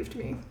longer believed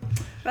me.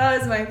 That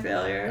was my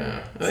failure.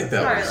 Yeah, I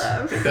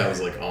think that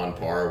was like on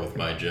par with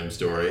my gym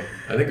story.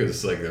 I think it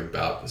was like they're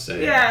about the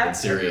same in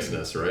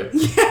seriousness, right?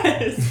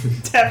 Yes,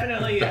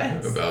 definitely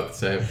yes. About the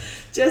same.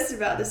 Just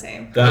about the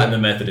same. That and the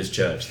Methodist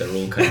Church, they're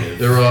all kind of...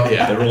 they're all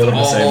on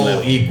the same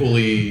level.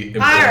 Equally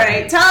important. All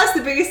right, tell us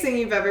the biggest thing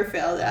you've ever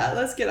failed at.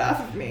 Let's get off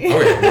of me.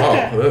 Okay,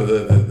 wow,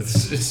 the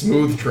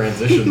smooth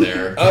transition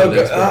there.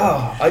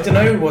 I don't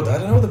know what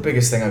the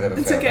biggest thing I've ever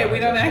failed It's okay, at we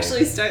don't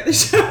actually start the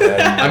show.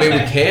 I mean,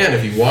 we can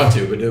if you want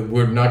to, but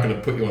we're not going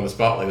to put you on the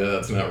spot like that.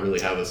 That's not really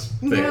how this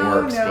thing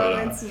works. No,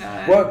 it's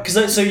not. Well, because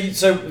I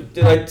sent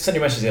you a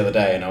message the other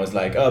day, and I was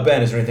like, "Oh,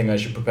 Ben, is there anything I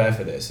should prepare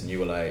for this?" And you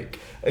were like,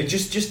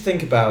 "Just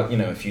think about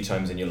a few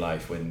times in your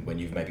life when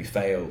you've maybe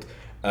failed."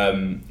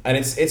 And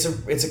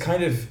it's a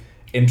kind of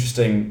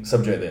interesting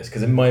subject, this,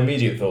 because my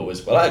immediate thought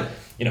was, well,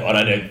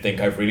 I don't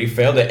think I've really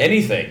failed at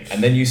anything.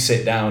 And then you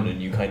sit down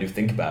and you kind of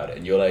think about it,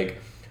 and you're like,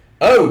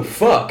 oh,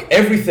 fuck,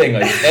 everything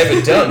I've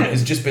ever done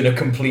has just been a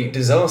complete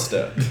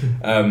disaster.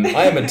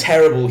 I am a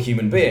terrible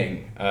human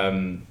being.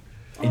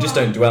 You just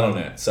don't dwell on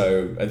it.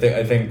 So I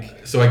think...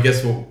 So I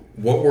guess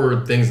what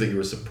were things that you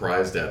were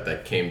surprised at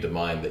that came to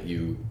mind that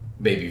you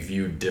maybe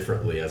viewed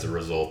differently as a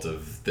result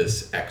of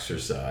this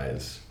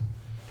exercise?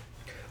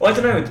 Well, I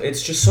don't know.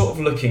 It's just sort of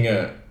looking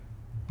at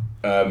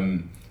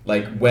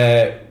like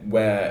where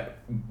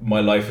my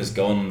life has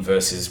gone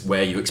versus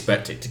where you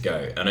expect it to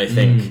go. And I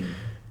think...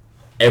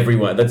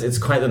 everywhere. It's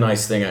quite the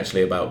nice thing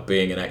actually about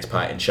being an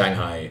expat in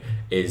Shanghai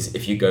is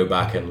if you go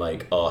back and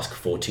like ask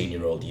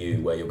 14-year-old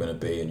you where you're going to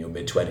be in your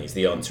mid-20s,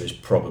 the answer is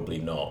probably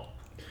not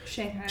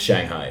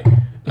Shanghai.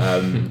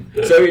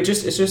 So I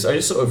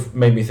just sort of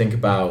made me think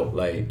about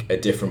like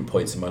at different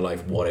points in my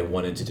life what I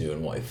wanted to do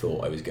and what I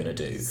thought I was going to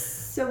do.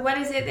 So what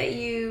is it that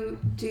you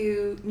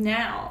do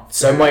now?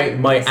 So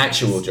my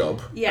actual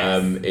job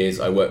Yes. is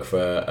I work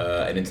for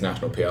an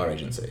international PR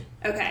agency.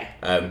 Okay.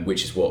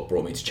 Which is what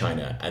brought me to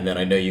China. And then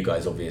I know you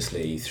guys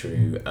obviously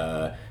through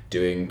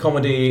doing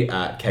comedy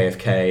at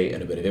KFK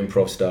and a bit of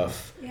improv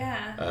stuff.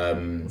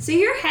 Yeah. So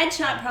your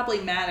headshot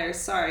probably matters.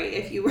 Sorry,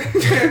 if you work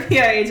for a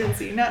PR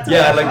agency, not to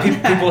Yeah, like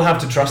people have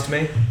to trust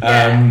me.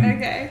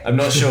 Okay. I'm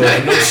not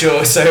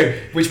sure. So,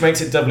 which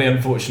makes it doubly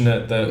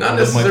unfortunate that not all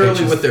of my necessarily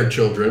pictures, with their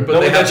children, but not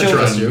they with have their to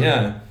trust you.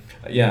 Yeah.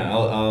 Yeah,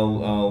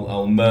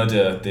 I'll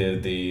murder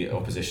the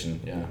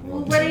opposition. Yeah.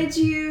 Well,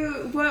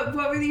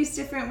 what were these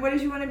different? What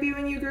did you want to be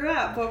when you grew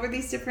up? What were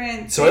these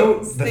different? So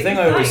things the that thing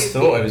you I always you'd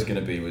thought be? I was going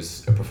to be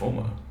was a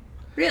performer.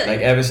 Really? Like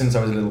ever since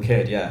I was a little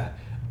kid, yeah.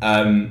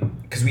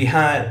 Because we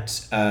had,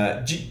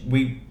 do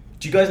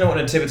you guys know what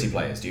nativity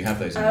play is? Do you have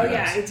those in Oh the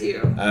yeah, US? I do.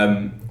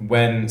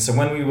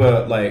 When we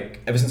were like,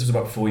 ever since I was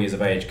about 4 years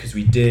of age, because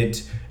we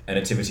did a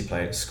nativity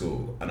play at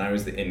school, and I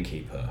was the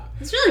innkeeper.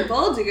 It's really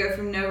bold to go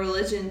from no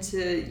religion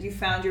to you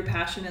found your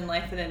passion in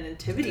life in a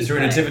nativity It's through a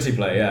play. nativity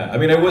play, yeah. I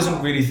mean, I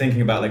wasn't really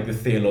thinking about like the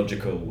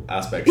theological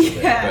aspects of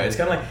it, Yeah. but it's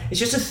kind of like it's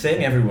just a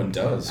thing everyone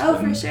does. Oh,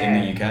 for sure. In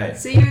the UK.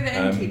 So you were the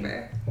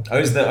innkeeper. I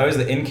was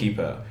the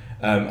innkeeper,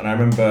 and I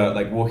remember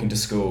like walking to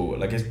school.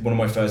 Like it's one of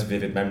my first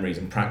vivid memories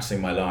and practicing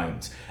my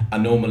lines.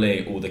 And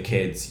normally all the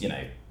kids, you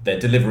know, their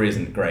delivery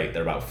isn't great.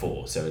 They're about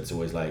 4, so it's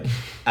always like,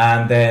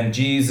 and then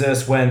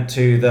Jesus went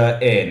to the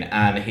inn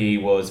and he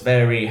was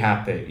very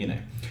happy, you know.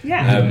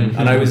 Yeah.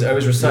 And I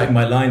was reciting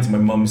my lines, and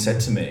my mum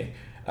said to me,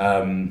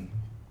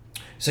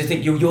 so I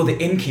think you're the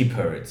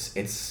innkeeper.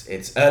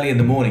 It's early in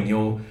the morning.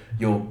 You're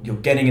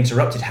getting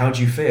interrupted. How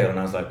do you feel? And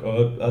I was like,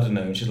 oh, I don't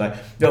know. And she's like,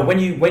 no, when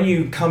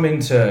you come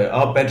into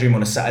our bedroom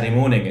on a Saturday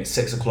morning at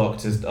 6 o'clock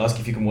to ask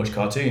if you can watch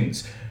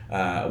cartoons,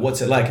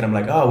 what's it like? And I'm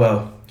like, oh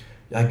well,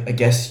 I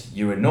guess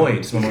you're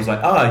annoyed. So my mum was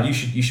like,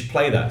 you should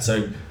play that.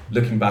 So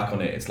looking back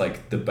on it, it's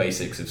like the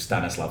basics of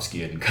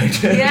Stanislavski and kind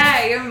of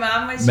Yeah, your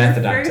mom was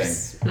method your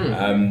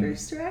acting.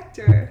 first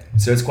director.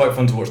 So it's quite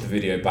fun to watch the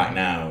video back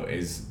now.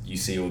 Is you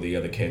see all the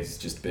other kids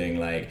just being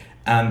like,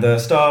 and the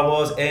star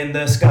was in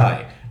the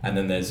sky, and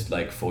then there's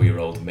like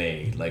 4-year-old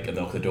me like at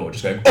the door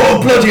just going,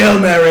 oh bloody hell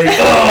Mary,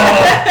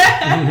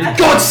 oh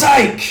God's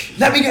sake,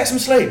 let me get some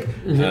sleep.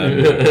 And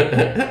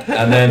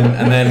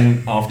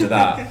then after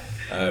that,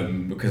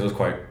 because I was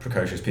quite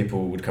precocious,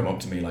 people would come up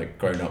to me like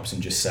grown-ups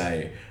and just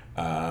say,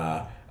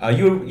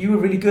 you were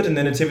really good in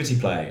the nativity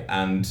play.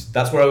 And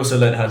that's where I also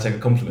learned how to take a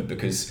compliment,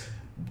 because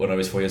when I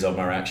was 4 years old,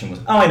 my reaction was,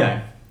 oh, I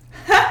know.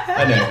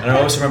 I know. And I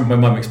also remember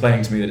my mum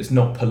explaining to me that it's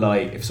not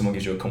polite if someone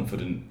gives you a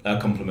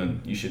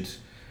compliment, you should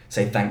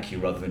say thank you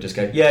rather than just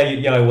go, yeah,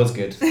 I was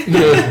good.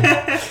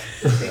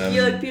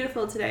 You look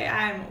beautiful today,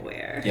 I'm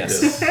aware.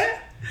 Yes.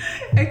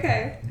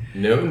 Okay.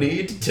 No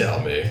need to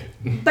tell me.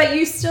 But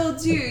you still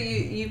do,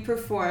 you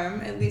perform,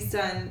 at least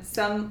on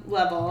some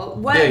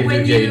level.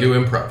 You do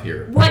improv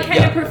here. What kind of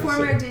Yeah,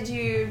 performer so- did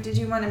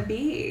you want to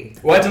be?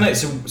 Well, I don't know.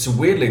 So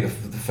weirdly, the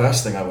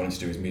first thing I wanted to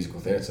do was musical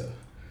theatre,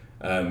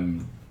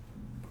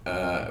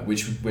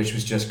 which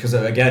was just because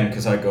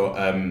I got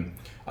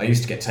I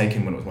used to get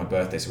taken when it was my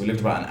birthday. So we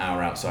lived about an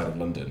hour outside of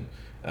London,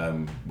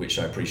 which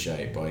I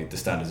appreciate by the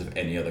standards of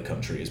any other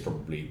country is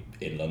probably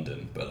in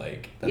London, but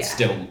like that's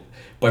still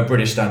by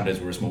British standards,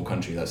 we're a small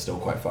country. That's still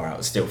quite far out.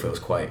 It still feels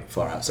quite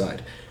far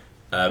outside.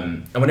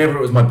 And whenever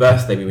it was my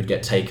birthday, we would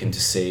get taken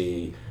to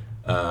see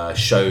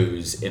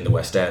shows in the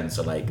West End.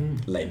 So like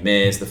Les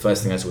Mis, the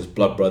first thing I saw was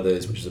Blood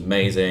Brothers, which was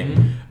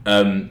amazing.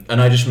 And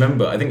I just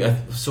remember, I think I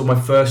saw my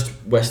first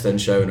West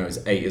End show when I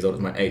was 8 years old.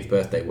 It was my 8th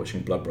birthday,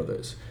 watching Blood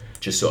Brothers.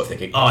 Just sort of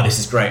thinking, oh, this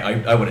is great.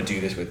 I want to do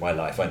this with my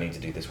life. I need to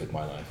do this with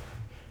my life.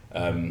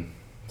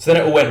 So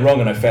then it all went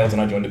wrong and I failed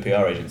and I joined a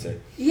PR agency.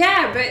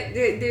 Yeah, but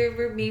there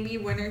were maybe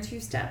 1 or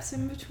 2 steps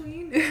in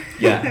between.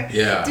 Yeah.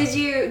 Yeah. Did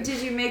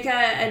you make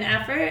an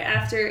effort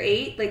after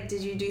 8? Like,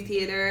 did you do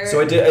theatre?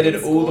 So I did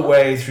in all the school?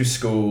 way through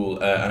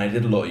school, and I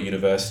did a lot at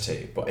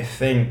university. But I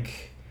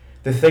think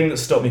the thing that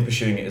stopped me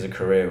pursuing it as a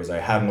career was I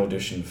had an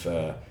audition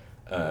for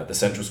the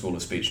Central School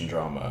of Speech and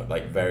Drama,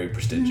 like very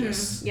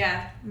prestigious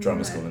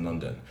drama school in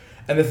London.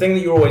 And the thing that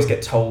you always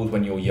get told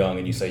when you're young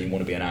and you say you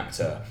want to be an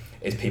actor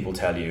is people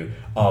tell you,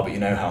 oh, but you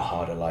know how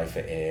hard a life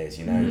it is,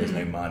 you know, there's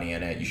no money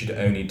in it, you should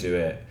only do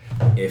it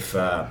if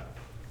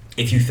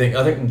you think,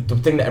 I think the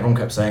thing that everyone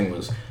kept saying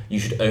was, you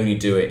should only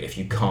do it if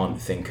you can't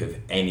think of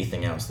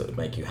anything else that would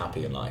make you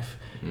happy in life.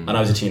 And I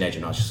was a teenager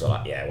and I was just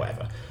like, yeah,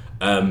 whatever.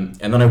 And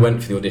then I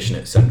went for the audition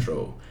at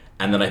Central,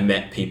 and then I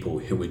met people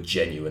who were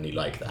genuinely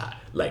like that.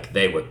 Like,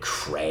 they were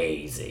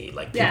crazy.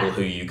 Like, people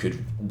who you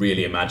could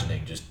really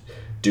imagining just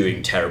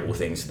doing terrible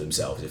things to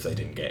themselves if they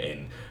didn't get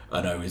in.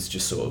 And I was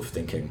just sort of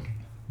thinking,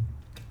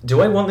 do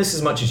I want this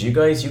as much as you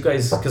guys?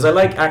 Because I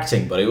like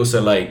acting, but I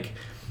also like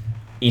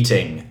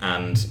eating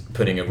and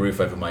putting a roof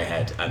over my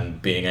head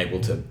and being able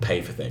to pay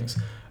for things.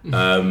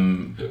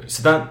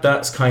 So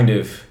that's kind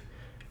of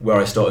where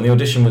I started. And the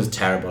audition was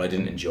terrible. I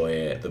didn't enjoy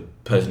it. The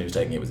person who was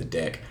taking it was a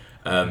dick.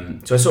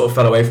 So I sort of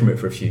fell away from it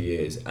for a few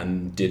years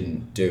and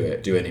didn't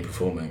do any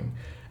performing.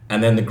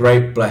 And then the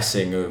great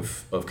blessing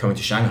of coming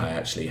to Shanghai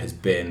actually has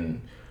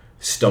been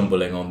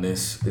stumbling on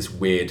this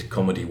weird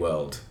comedy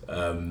world.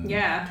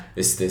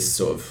 This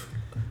sort of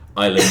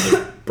island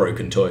of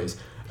broken toys.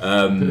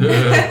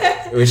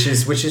 which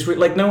is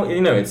like, no,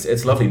 you know,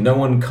 it's lovely. No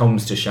one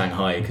comes to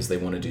Shanghai because they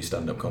want to do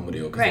stand-up comedy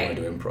or because they want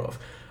to do improv.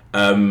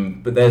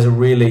 But there's a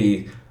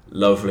really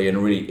lovely and a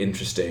really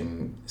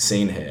interesting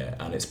scene here,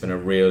 and it's been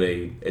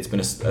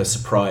a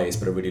surprise,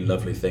 but a really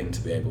lovely thing to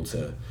be able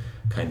to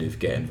kind of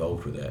get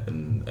involved with it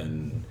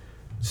and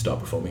start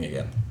performing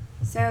again.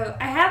 So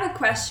I have a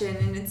question,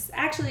 and it's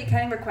actually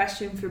kind of a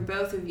question for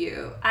both of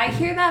you. I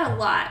hear that a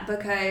lot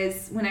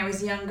because when I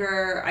was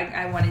younger,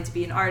 I wanted to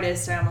be an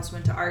artist. I almost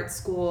went to art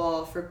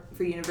school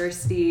for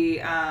university.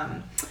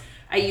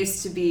 I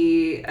used to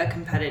be a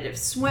competitive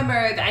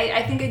swimmer.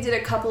 I think I did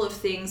a couple of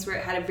things where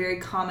it had a very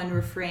common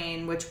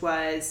refrain, which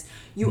was,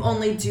 you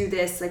only do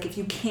this like if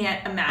you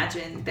can't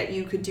imagine that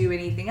you could do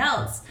anything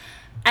else.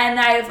 And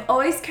I've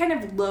always kind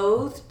of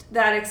loathed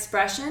that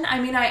expression. I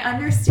mean, I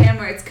understand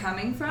where it's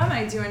coming from.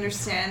 I do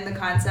understand the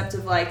concept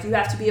of like, you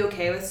have to be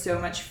okay with so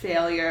much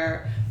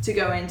failure to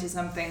go into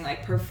something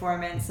like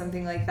performance,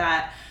 something like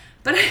that.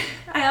 But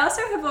I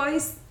also have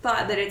always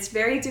thought that it's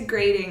very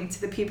degrading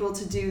to the people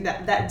to do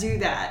that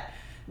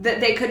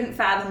they couldn't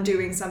fathom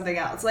doing something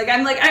else.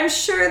 I'm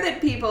sure that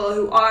people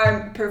who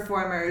are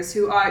performers,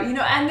 who are, you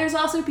know, and there's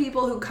also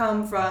people who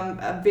come from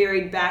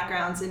varied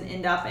backgrounds and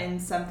end up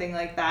in something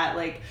like that,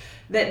 like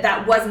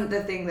that wasn't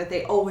the thing that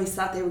they always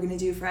thought they were going to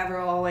do forever,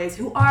 always,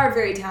 who are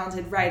very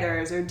talented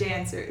writers or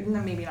dancers,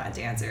 no, maybe not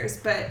dancers,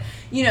 but,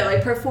 you know,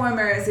 like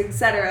performers,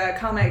 etc.,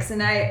 comics,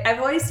 and I've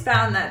always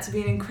found that to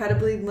be an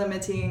incredibly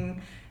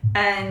limiting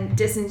and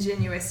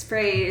disingenuous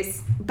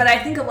phrase, but I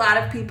think a lot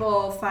of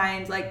people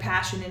find like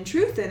passion and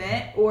truth in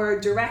it, or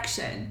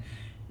direction.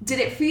 Did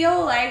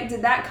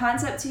that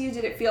concept to you,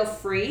 did it feel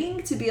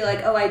freeing to be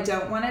like, oh, I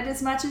don't want it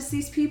as much as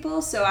these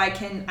people, so I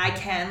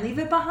can leave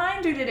it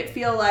behind? Or did it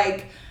feel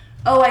like,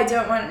 oh, I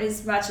don't want it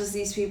as much as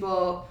these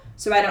people,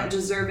 so I don't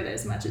deserve it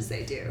as much as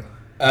they do?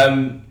 I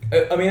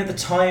mean, at the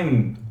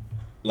time,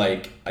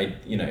 like,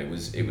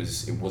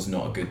 it was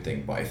not a good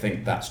thing, but I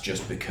think that's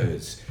just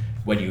because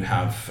when you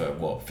have,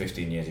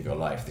 15 years of your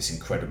life, this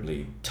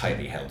incredibly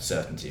tightly held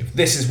certainty of,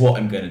 this is what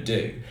I'm going to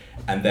do.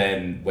 And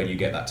then when you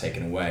get that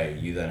taken away,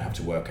 you then have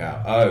to work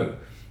out,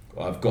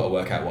 I've got to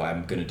work out what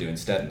I'm going to do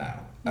instead now.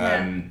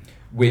 Yeah.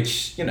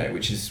 Which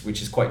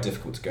is quite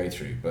difficult to go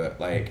through. But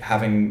like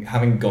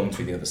having gone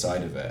through the other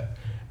side of it,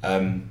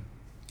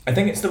 I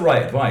think it's the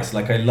right advice.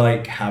 Like, I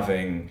like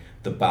having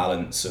the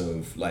balance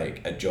of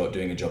like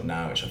doing a job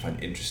now, which I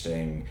find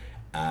interesting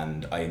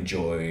and I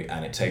enjoy,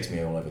 and it takes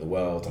me all over the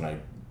world, and I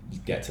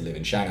get to live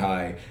in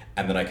Shanghai,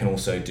 and then I can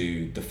also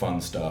do the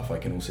fun stuff. I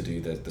can also do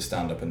the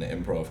stand-up and the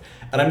improv,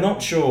 and I'm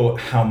not sure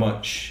how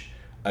much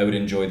I would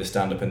enjoy the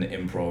stand-up and the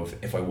improv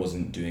if I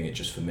wasn't doing it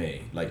just for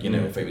me. Like, you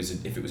know, if it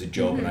was a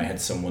job and I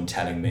had someone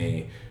telling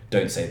me,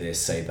 don't say this,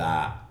 say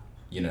that,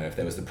 you know, if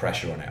there was the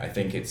pressure on it. I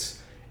think it's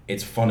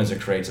fun as a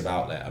creative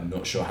outlet. I'm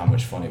not sure how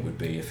much fun it would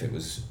be if it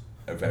was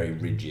a very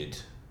rigid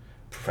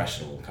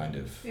professional kind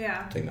of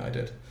thing that I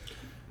did.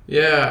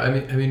 Yeah,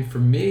 I mean for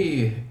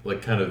me,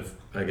 like, kind of,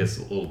 I guess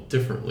a little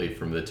differently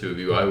from the two of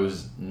you, I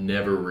was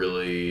never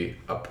really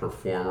a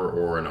performer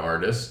or an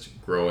artist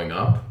growing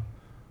up.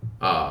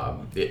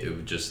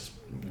 It just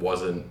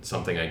wasn't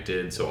something I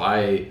did. So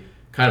I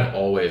kind of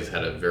always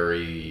had a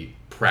very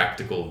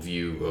practical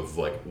view of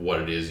like what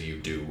it is you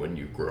do when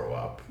you grow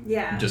up.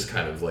 Yeah. Just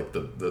kind of like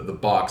the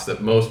box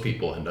that most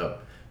people end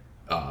up,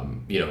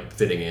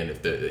 fitting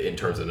in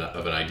terms of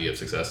an idea of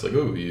success. Like,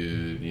 oh,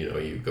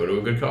 you go to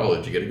a good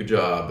college, you get a good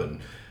job, and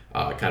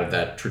kind of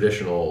that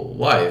traditional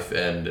life.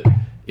 And,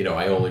 you know,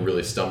 I only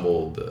really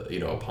stumbled,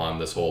 upon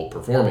this whole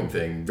performing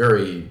thing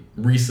very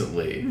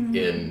recently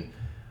in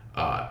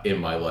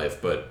my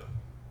life. But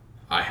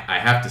I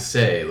have to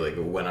say, like,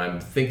 when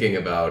I'm thinking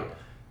about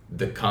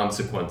the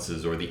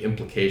consequences or the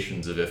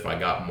implications of if I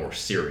got more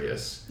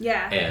serious,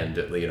 and,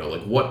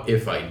 like, what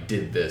if I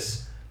did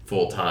this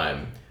full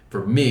time?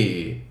 For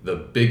me, the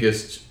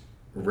biggest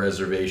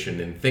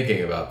reservation in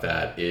thinking about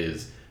that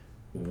is,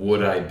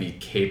 would I be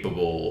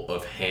capable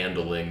of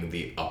handling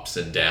the ups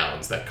and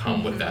downs that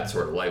come with that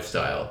sort of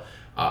lifestyle?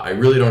 I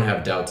really don't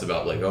have doubts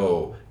about, like,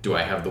 oh, do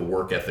I have the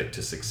work ethic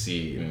to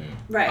succeed?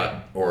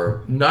 Right.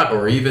 Or not,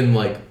 or even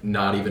like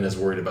not even as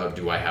worried about,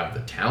 do I have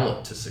the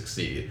talent to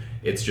succeed?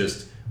 It's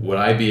just, would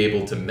I be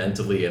able to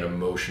mentally and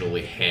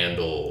emotionally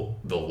handle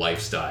the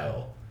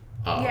lifestyle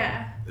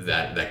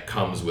that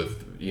comes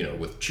with,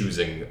 with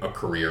choosing a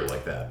career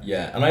like that?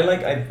 Yeah, and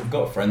I've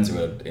got friends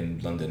who are in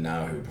London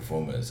now who are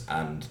performers,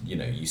 and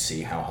you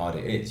see how hard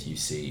it is. You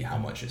see how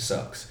much it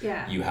sucks.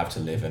 Yeah. You have to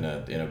live in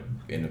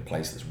a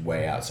place that's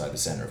way outside the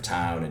center of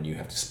town, and you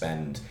have to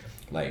spend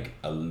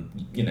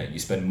you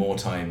spend more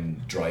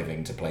time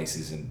driving to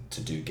places and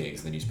to do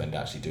gigs than you spend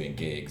actually doing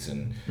gigs,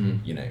 and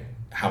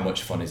how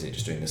much fun is it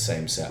just doing the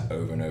same set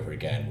over and over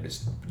again?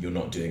 You're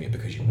not doing it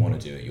because you want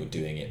to do it. You're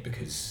doing it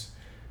because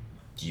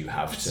you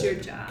have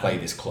to play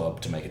this club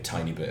to make a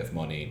tiny bit of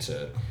money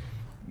to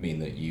mean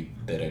that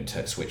they don't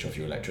switch off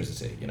your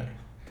electricity,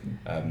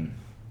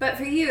 But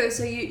for you,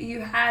 so you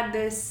had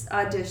this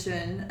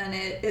audition, and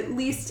it at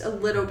least a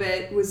little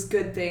bit was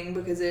good thing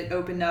because it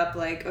opened up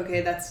like,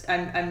 okay,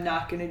 I'm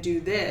not gonna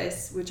do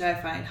this, which I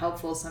find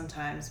helpful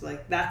sometimes.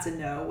 Like that's a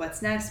no.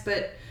 What's next?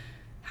 But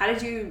how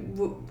did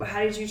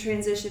you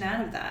transition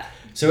out of that?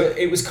 So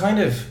it was kind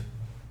of.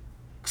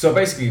 So I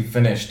basically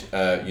finished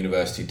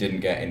university,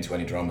 didn't get into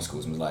any drama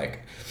schools, and was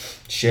like,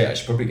 shit, I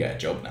should probably get a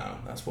job now.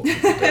 That's what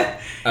people do.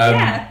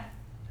 Yeah.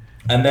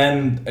 And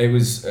then it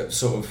was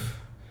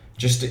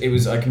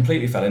I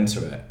completely fell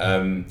into it.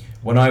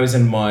 When I was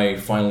in my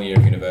final year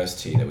of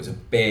university, there was a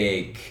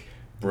big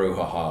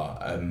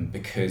brouhaha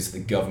because the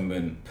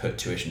government put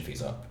tuition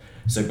fees up.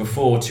 So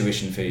before,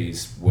 tuition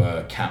fees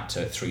were capped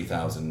at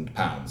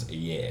 £3,000 a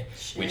year,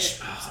 Shit. which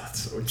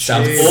that's so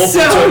sounds cheap. awful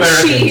So to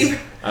Americans. cheap.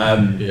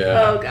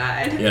 Yeah. Oh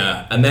God.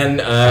 Yeah, and then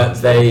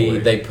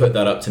they put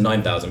that up to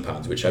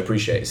 £9,000, which I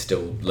appreciate is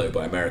still low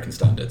by American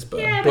standards,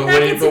 but Yeah, But but that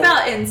when you- gets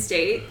about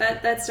in-state.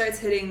 That starts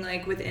hitting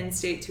like with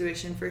in-state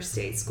tuition for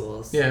state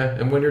schools. Yeah,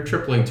 and when you're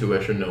tripling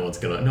tuition, no one's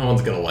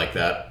gonna like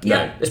that. no.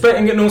 Yeah.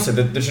 And also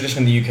the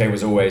tradition in the UK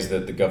was always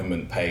that the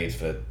government paid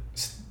for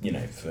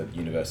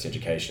university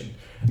education.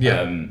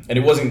 Yeah. And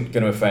it wasn't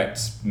going to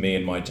affect me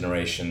and my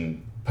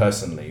generation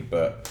personally,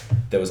 but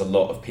there was a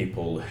lot of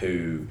people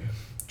who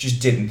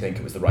just didn't think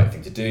it was the right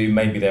thing to do.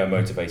 Maybe they were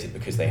motivated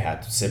because they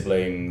had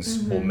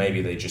siblings, or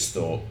maybe they just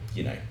thought,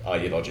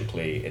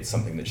 ideologically, it's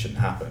something that shouldn't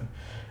happen.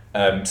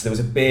 So there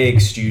was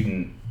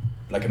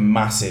a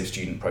massive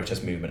student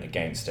protest movement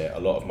against it, a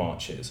lot of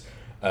marches.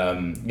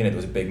 There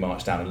was a big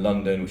march down in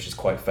London, which is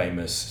quite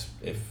famous,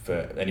 if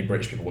any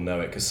British people will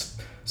know it, because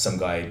some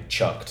guy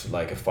chucked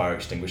like a fire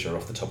extinguisher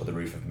off the top of the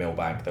roof of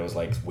Millbank. There was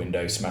like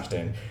windows smashed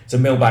in. So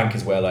Millbank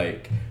is where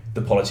like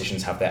the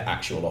politicians have their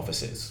actual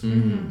offices.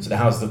 So the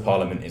Houses of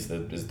Parliament is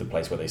the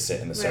place where they sit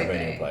in the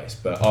ceremonial place.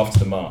 But after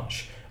the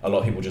march, a lot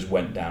of people just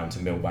went down to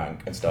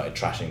Millbank and started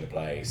trashing the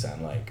place,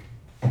 and like,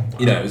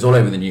 it was all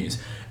over the news.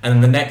 And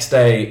then the next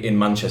day in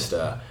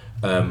Manchester,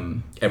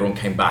 everyone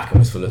came back and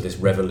was full of this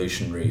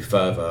revolutionary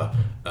fervour,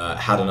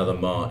 had another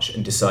march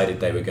and decided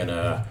they were going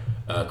to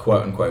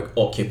quote unquote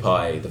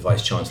occupy the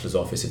Vice Chancellor's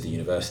office of the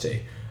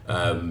university.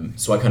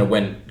 So I kind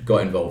of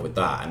got involved with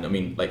that, and I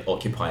mean, like,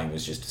 occupying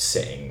was just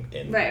sitting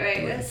in.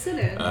 Right. Let's sit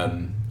in.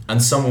 And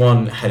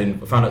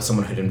found out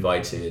someone had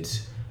invited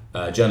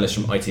journalists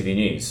from ITV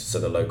News, so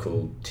the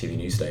local TV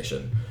news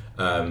station.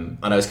 And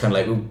I was kind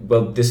of like,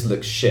 well, this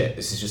looks shit.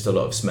 This is just a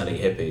lot of smelly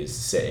hippies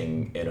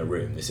sitting in a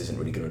room. This isn't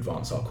really going to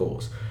advance our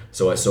cause.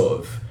 So I sort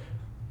of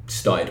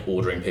started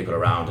ordering people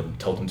around and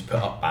told them to put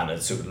up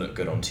banners so it would look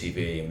good on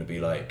TV, and would be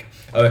like,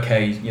 oh,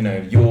 okay,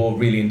 you're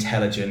really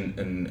intelligent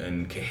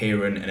and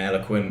coherent and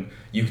eloquent.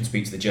 You can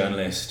speak to the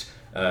journalist.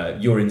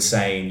 You're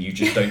insane. You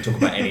just don't talk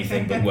about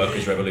anything but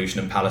workers' revolution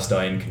and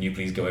Palestine. Can you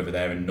please go over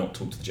there and not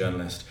talk to the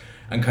journalist?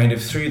 And kind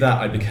of through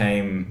that, I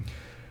became,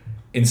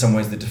 in some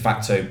ways, the de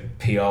facto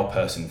PR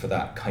person for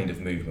that kind of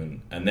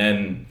movement. And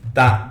then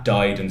that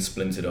died and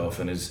splintered off,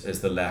 and as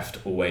the left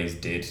always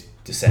did,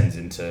 descends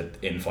into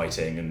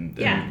infighting and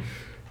We're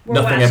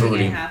nothing watching ever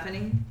really it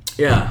happening.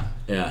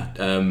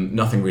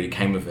 Nothing really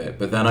came of it.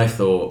 But then I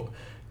thought,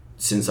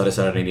 since I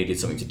decided I needed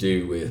something to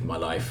do with my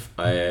life,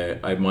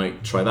 I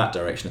might try that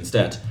direction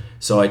instead.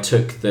 So I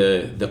took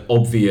the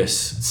obvious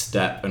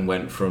step and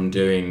went from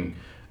doing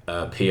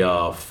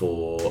PR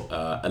for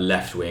a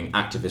left-wing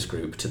activist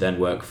group to then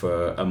work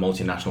for a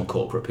multinational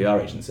corporate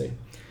PR agency.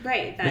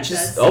 Right, that which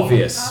does is seem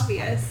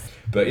obvious.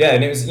 But yeah,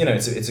 and it was,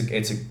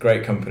 it's a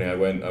great company. I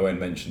won't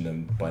mention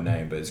them by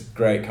name, but it's a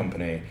great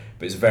company.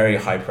 But it's a very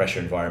high pressure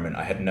environment.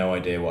 I had no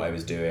idea what I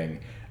was doing.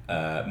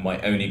 My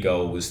only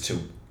goal was to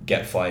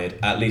get fired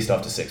at least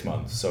after 6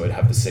 months, so I'd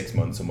have the 6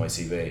 months on my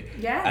CV.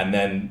 Yeah. And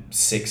then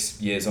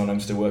 6 years on, I'm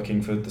still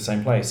working for the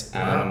same place.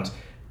 Wow. And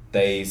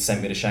they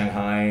sent me to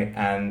Shanghai,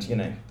 and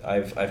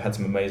I've had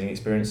some amazing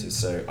experiences,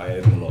 so I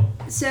owe them a lot.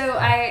 So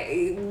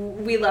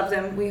we love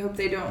them. We hope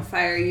they don't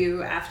fire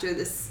you after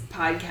this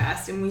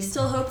podcast, and we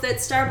still hope that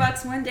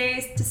Starbucks one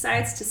day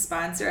decides to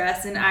sponsor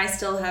us. And I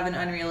still have an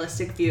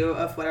unrealistic view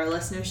of what our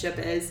listenership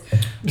is,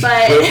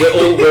 but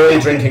we're all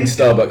drinking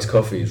Starbucks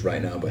coffees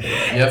right now, by the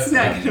way. Yep. it's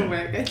not gonna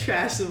work. I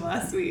trashed them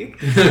last week.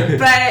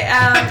 But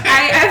I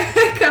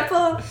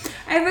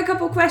have a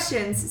couple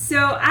questions. So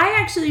I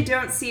actually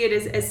don't see it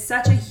as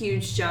such a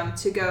huge jump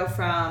to go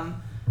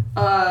from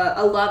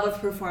a love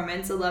of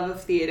performance, a love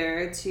of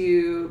theater,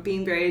 to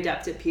being very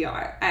adept at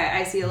PR.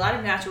 I see a lot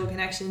of natural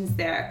connections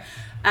there.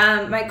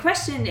 My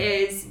question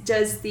is,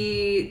 does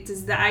the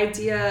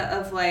idea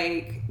of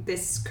like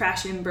this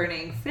crash and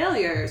burning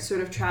failure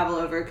sort of travel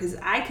over? Because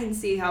I can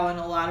see how in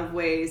a lot of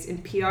ways in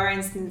PR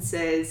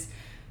instances,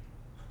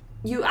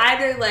 you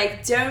either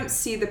like don't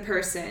see the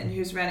person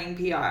who's running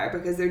PR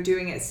because they're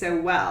doing it so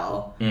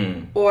well,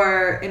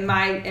 or in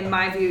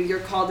my view,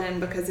 you're called in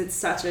because it's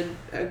such a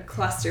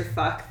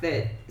clusterfuck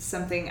that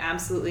something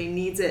absolutely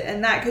needs it,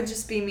 and that could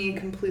just be me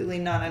completely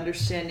not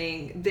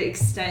understanding the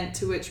extent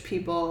to which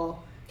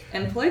people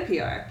employ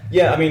PR.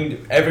 Yeah, I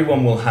mean,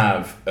 everyone will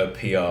have a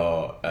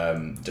PR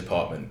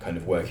department kind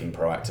of working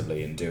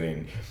proactively and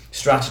doing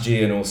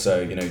strategy and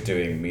also,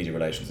 doing media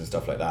relations and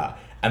stuff like that.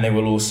 And they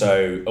will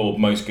also, or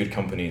most good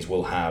companies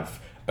will have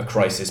a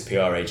crisis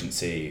PR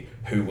agency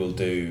who will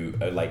do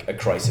a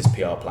crisis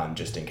PR plan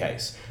just in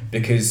case.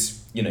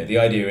 Because, the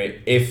idea,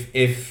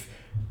 if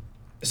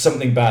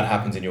something bad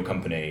happens in your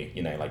company,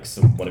 like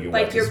one of your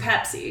like workers, your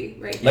Pepsi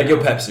right now. like your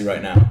Pepsi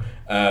right now,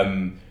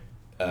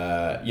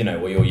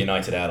 or your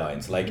United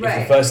Airlines. Like, if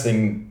the first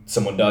thing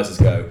someone does is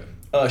go,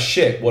 oh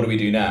shit, what do we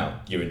do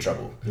now? You're in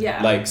trouble.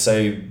 Yeah. Like,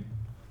 so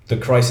the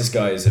crisis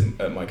guys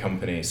at my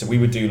company, so we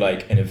would do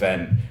like an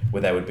event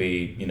where there would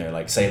be,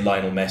 say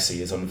Lionel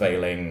Messi is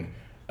unveiling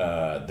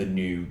the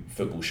new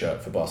football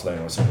shirt for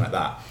Barcelona or something like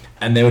that.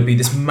 And there would be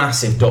this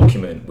massive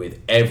document with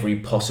every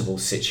possible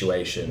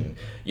situation.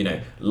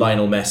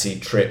 Lionel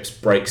Messi trips,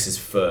 breaks his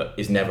foot,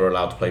 is never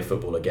allowed to play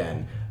football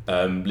again.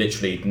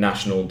 Literally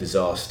national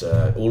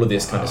disaster, all of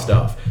this kind of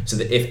stuff. So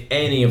that if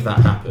any of that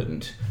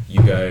happened,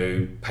 you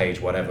go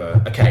page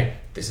whatever, okay,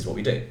 this is what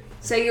we do.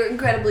 So you're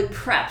incredibly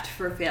prepped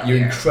for failure.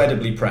 You're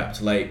incredibly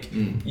prepped.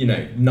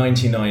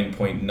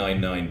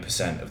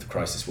 99.99% of the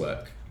crisis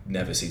work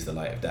never sees the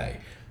light of day.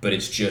 But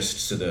it's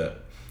just so that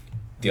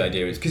the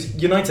idea is, because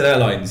United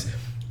Airlines,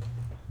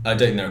 I don't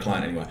think they're a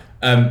client anymore,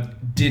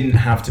 didn't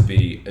have to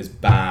be as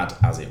bad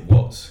as it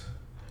was.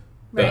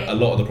 But a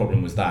lot of the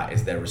problem was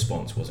is their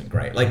response wasn't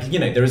great.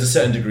 There is a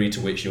certain degree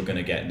to which you're going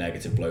to get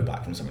negative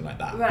blowback from something like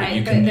that. Right, but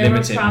you can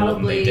limit it more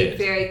than they did.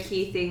 There were probably very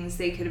key things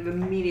they could have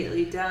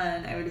immediately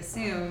done, I would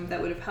assume, that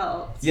would have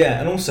helped. Yeah,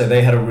 and also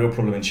they had a real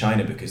problem in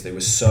China because they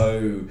were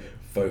so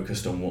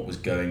focused on what was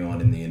going on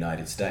in the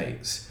United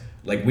States.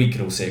 We could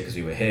all see it because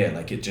we were here,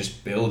 it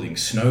just building,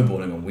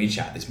 snowballing on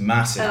WeChat, this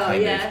massive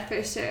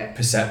for sure.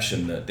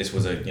 perception that this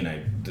was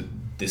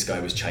this guy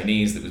was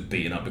Chinese, that was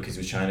beaten up because he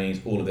was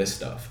Chinese, all of this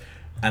stuff.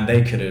 And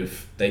they could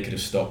have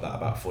stopped that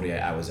about 48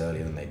 hours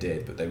earlier than they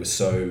did, but they were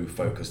so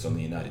focused on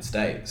the United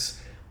States,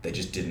 they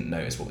just didn't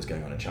notice what was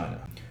going on in China.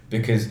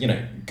 Because,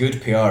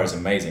 good PR is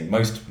amazing.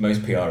 Most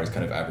PR is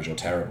kind of average or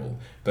terrible.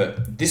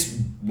 But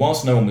this,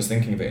 whilst no one was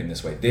thinking of it in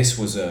this way, this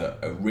was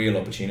a real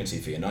opportunity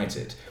for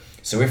United.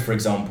 So if, for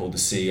example, the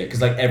CEO,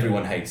 because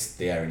everyone hates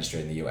the air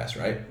industry in the US,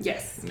 right?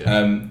 Yes.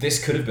 Yeah. This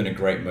could have been a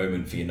great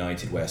moment for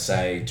United where,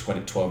 say,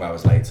 12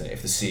 hours later,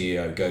 if the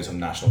CEO goes on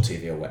national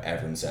TV or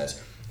whatever and says,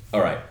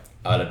 all right,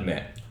 I'll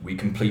admit, we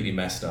completely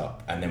messed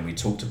up, and then we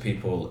talked to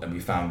people and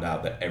we found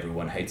out that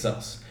everyone hates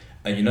us.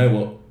 And you know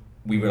what?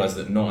 We realised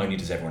that not only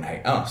does everyone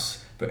hate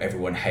us, but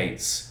everyone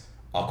hates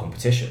our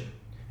competition.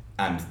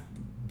 And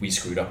we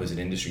screwed up as an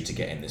industry to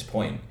get in this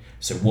point.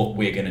 So what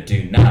we're going to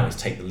do now is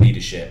take the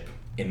leadership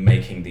in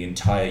making the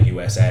entire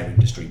US air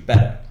industry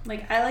better.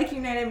 I like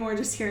United more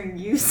just hearing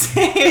you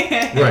say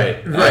it.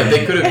 Right.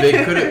 They could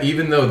have,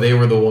 even though they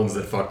were the ones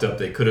that fucked up,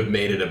 they could have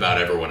made it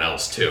about everyone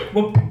else too.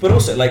 Well, but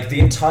also, the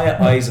entire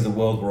eyes of the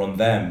world were on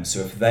them.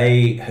 So if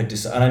they had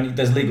decided,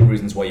 there's legal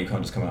reasons why you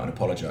can't just come out and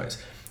apologise,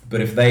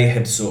 but if they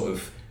had sort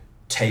of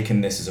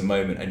taken this as a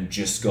moment and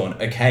just gone,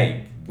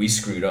 okay, we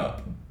screwed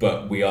up,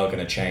 but we are going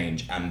to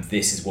change, and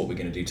this is what we're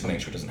going to do to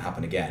make sure it doesn't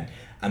happen again,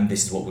 and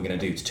this is what we're going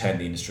to do to turn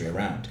the industry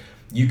around.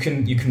 You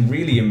can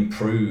really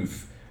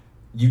improve.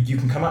 You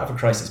can come out of a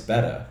crisis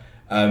better.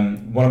 I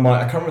can't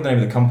remember the name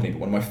of the company, but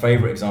one of my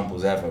favourite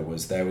examples ever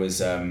was there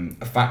was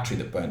a factory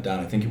that burnt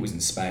down. I think it was in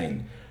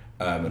Spain,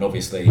 and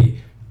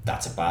obviously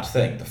that's a bad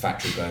thing. The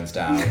factory burns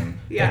down.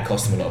 Yeah. It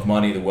costs them a lot of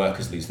money. The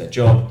workers lose their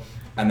job,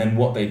 and then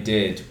what they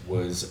did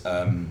was.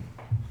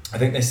 I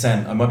think they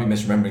sent, I might be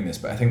misremembering this,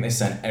 but I think they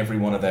sent every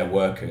one of their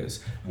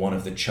workers one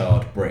of the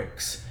charred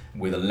bricks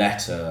with a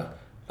letter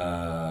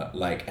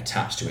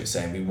attached to it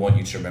saying, we want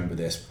you to remember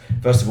this.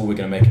 First of all, we're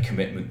going to make a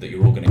commitment that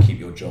you're all going to keep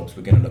your jobs.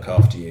 We're going to look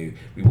after you.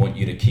 We want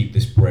you to keep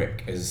this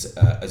brick as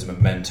a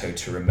memento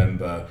to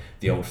remember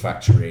the old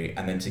factory.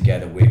 And then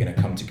together, we're going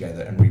to come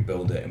together and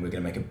rebuild it. And we're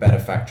going to make a better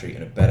factory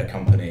and a better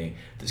company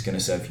that's going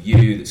to serve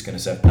you, that's going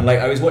to serve... And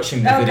I was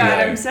watching the video. Oh God,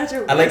 I'm such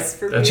a wuss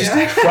for you. Just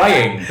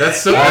crying.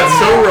 That's so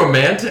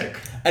romantic.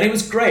 And it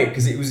was great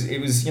because it was I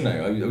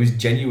was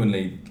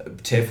genuinely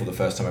tearful the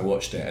first time I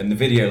watched it, and the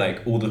video,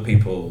 all the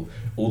people,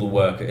 all the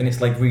work, and it's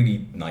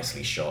really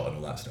nicely shot and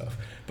all that stuff,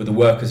 but the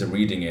workers are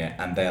reading it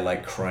and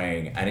they're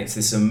crying, and it's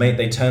this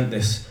they turned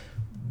this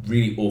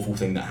really awful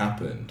thing that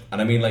happened, and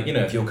I mean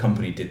if your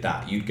company did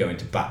that, you'd go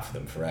into bat for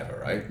them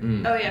forever, right?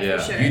 Oh yeah,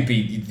 for sure.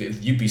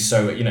 You'd be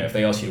so if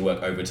they asked you to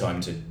work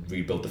overtime to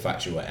rebuild the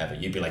factory or whatever,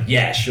 you'd be like,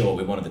 yeah, sure,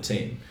 we're one of the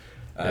team.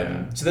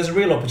 So there's a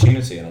real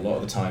opportunity, and a lot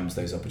of the times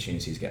those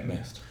opportunities get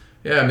missed.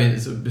 Yeah, I mean,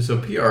 so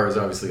PR is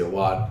obviously a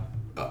lot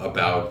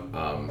about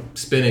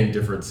spinning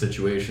different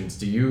situations.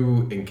 Do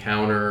you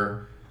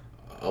encounter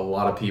a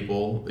lot of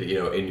people,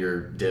 in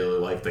your daily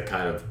life that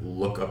kind of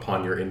look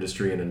upon your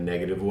industry in a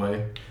negative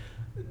way?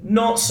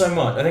 Not so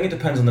much. I think it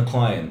depends on the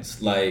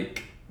clients. I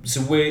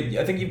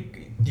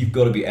think you've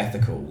got to be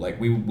ethical.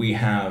 We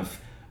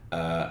have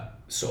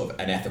sort of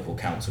an ethical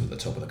council at the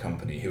top of the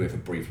company who, if a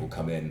brief will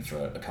come in for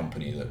a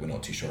company that we're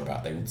not too sure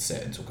about, they will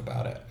sit and talk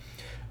about it.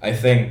 I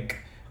think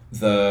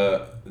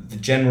the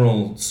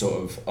general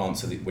sort of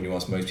answer that when you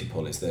ask most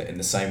people is that in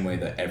the same way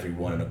that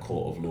everyone in a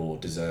court of law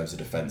deserves a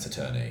defense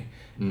attorney,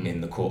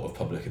 in the court of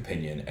public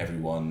opinion,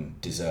 everyone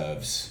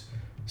deserves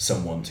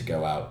someone to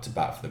go out to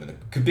bat for them.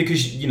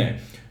 Because, you know,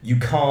 you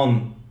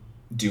can't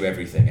do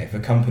everything. If a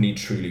company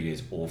truly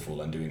is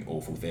awful and doing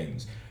awful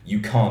things,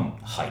 you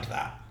can't hide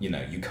that. You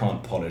know, you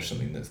can't polish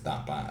something that's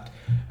that bad.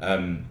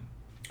 And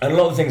a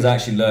lot of the things I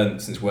actually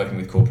learned since working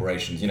with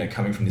corporations, you know,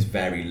 coming from this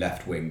very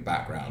left-wing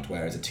background,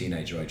 where as a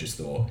teenager I just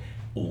thought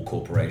all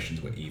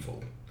corporations were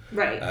evil.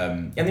 Right.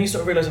 And then you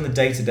sort of realise on the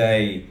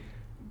day-to-day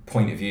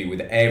point of view,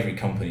 with every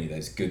company,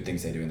 there's good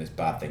things they do and there's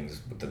bad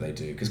things that they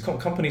do. Because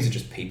companies are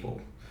just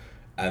people.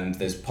 And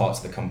there's parts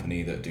of the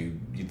company that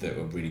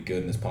are really good,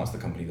 and there's parts of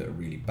the company that are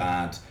really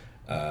bad.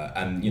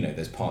 And, you know,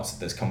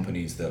 there's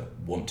companies that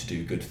want to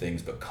do good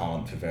things but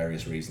can't for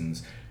various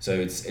reasons. So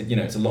it's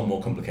a lot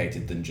more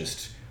complicated than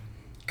just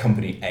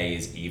company A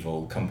is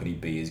evil, company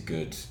B is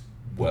good,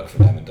 work for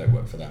them and don't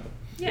work for them.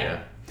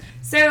 Yeah.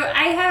 So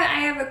I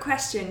have a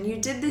question. You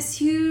did this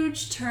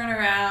huge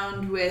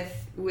turnaround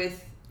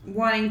with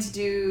wanting to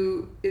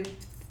do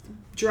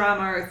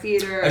drama or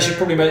theater. I should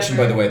probably mention,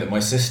 by the way, that my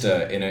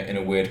sister, in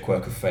a weird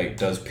quirk of fate,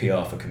 does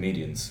PR for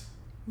comedians.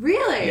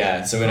 Really?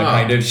 Yeah. So in a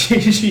kind of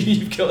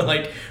you've got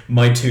like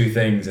my two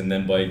things, and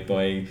then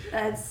by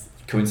that's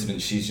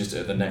coincidence, she's just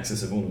at the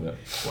nexus of all of it.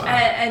 Wow.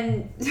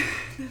 And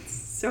that's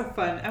so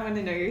fun. I want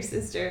to know your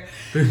sister.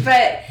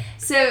 But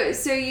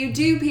so you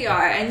do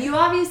PR, and you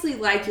obviously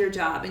like your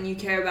job and you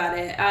care about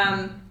it.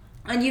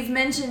 And you've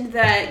mentioned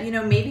that, you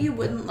know, maybe you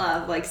wouldn't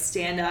love like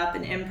stand up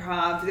and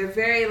improv. They're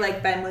very,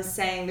 like Ben was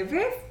saying,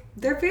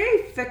 they're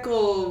very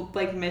fickle,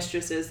 like,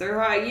 mistresses. They're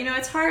hard, you know,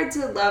 it's hard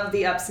to love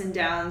the ups and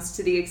downs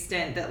to the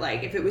extent that,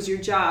 like, if it was your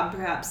job,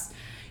 perhaps,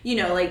 you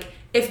know, like,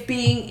 if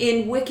being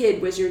in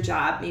Wicked was your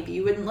job, maybe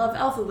you wouldn't love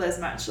Alpha as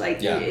much.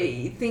 Like,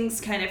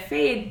 things kind of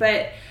fade.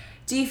 But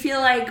do you feel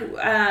like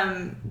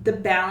the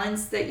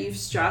balance that you've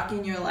struck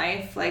in your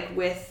life, like,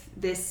 with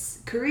this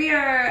career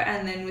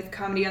and then with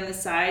comedy on the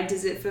side,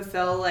 does it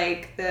fulfill,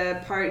 like, the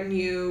part in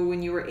you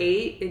when you were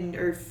 8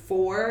 or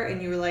 4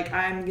 and you were like,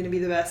 I'm gonna be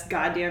the best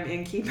goddamn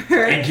innkeeper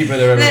there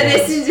ever that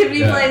was. this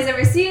Tiffany play has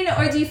ever seen?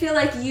 Or do you feel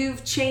like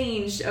you've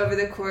changed over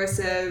the course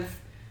of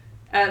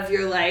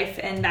your life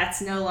and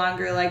that's no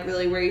longer, like,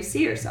 really where you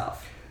see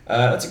yourself?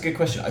 That's a good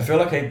question. I feel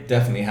like I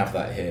definitely have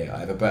that here. I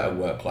have a better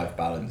work-life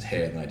balance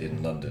here than I did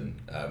in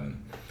London.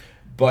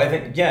 But I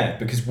think,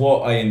 because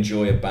what I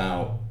enjoy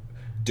about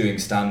doing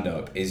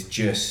stand-up is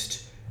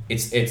just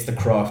it's the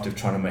craft of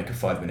trying to make a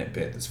 5-minute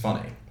bit that's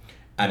funny,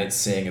 and it's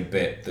seeing a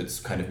bit that's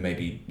kind of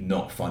maybe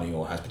not funny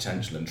or has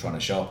potential and trying to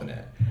sharpen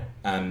it.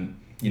 And,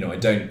 you know, I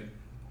don't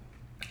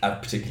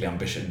have particularly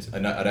ambitions. I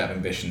don't have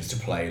ambitions to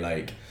play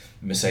like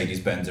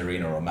Mercedes-Benz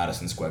Arena or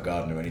Madison Square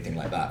Garden or anything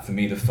like that. For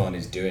me, the fun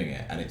is doing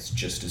it, and it's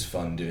just as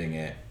fun doing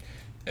it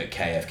at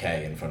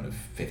KFK in front of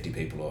 50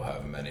 people or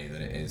however many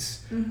than it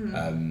is.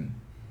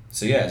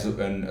 So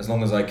as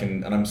long as I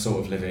can, and I'm sort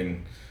of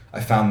living, I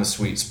found the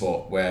sweet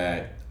spot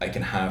where I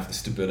can have the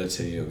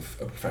stability of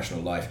a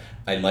professional life.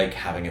 I like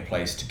having a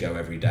place to go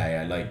every day.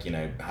 I like, you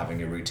know,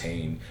 having a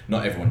routine.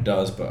 Not everyone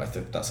does, but I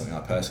think that's something I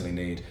personally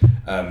need.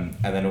 And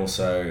then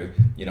also,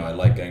 you know, I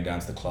like going down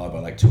to the club. I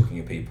like talking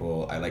to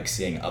people. I like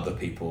seeing other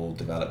people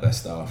develop their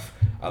stuff.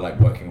 I like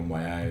working on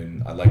my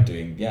own. I like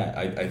doing,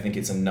 I think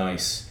it's a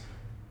nice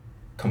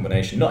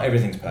combination. Not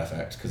everything's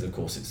perfect, because of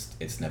course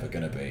it's never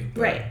going to be.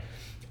 But right.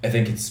 I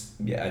think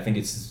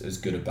it's as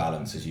good a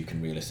balance as you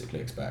can realistically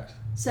expect.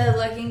 So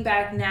looking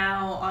back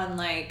now on,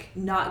 like,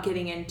 not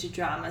getting into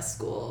drama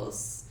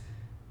schools,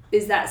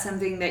 is that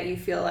something that you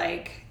feel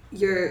like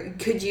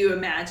could you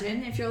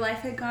imagine if your life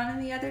had gone in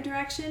the other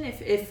direction?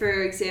 If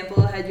for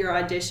example, had your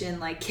audition,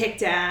 like,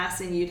 kicked ass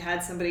and you'd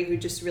had somebody who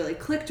just really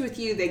clicked with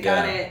you, they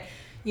got it,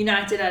 you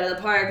knocked it out of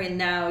the park, and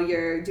now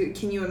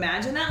can you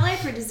imagine that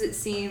life, or does it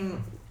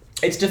seem...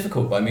 It's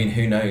difficult, but I mean,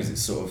 who knows?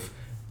 It's sort of,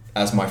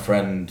 as my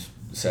friend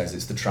says,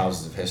 it's the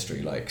trousers of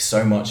history. Like,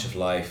 so much of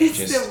life, it's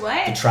just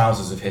the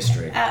trousers of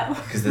history.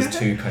 Because there's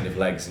two kind of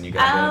legs, and you go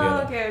one or the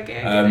other.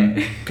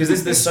 Okay.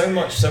 Because there's so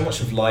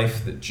much of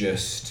life that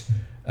just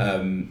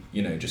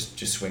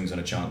just swings on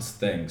a chance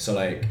thing. So,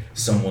 like,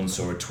 someone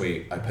saw a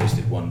tweet I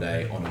posted one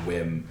day on a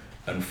whim,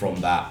 and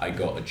from that I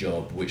got a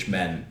job, which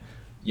meant,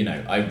 you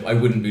know, I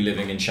wouldn't be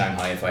living in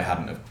Shanghai if I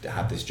hadn't have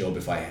had this job.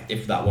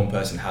 If that one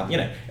person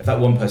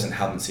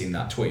hadn't seen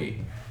that tweet,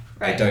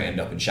 I don't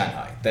end up in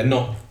Shanghai. They're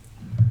not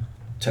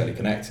totally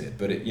connected,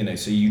 but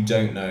so you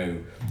don't know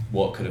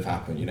what could have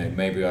happened. You know,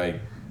 maybe I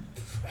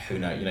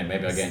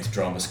get into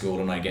drama school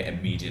and I get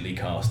immediately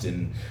cast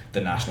in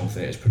the National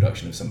Theatre's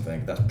production of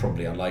something. That's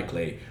probably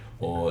unlikely.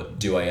 Or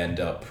do I end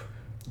up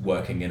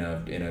working in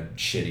a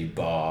shitty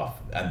bar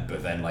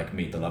but then, like,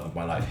 meet the love of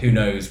my life? Who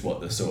knows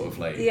what the sort of,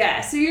 like... Yeah,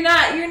 so you're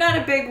not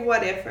a big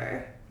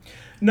what-iffer.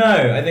 No,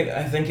 I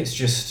think it's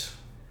just...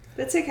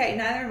 That's okay,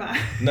 neither am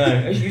I.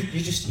 No, you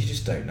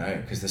just don't know,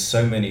 because there's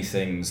so many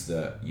things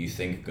that you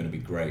think are going to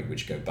be great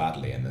which go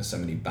badly, and there's so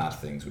many bad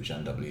things which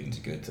end up leading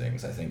to good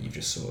things. I think you've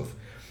just sort of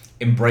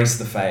embraced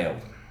the fail.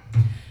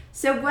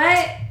 So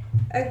what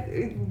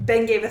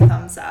Ben gave a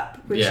thumbs up,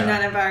 which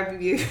none of our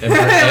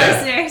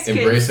listeners could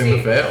embracing see.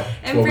 the fail.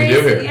 It's what we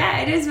do here.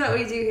 Yeah, it is what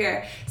we do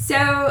here.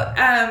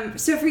 So,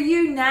 so for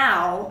you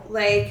now,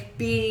 like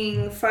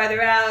being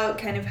farther out,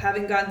 kind of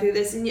having gone through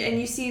this, and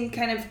you seem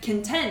kind of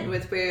content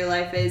with where your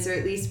life is, or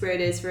at least where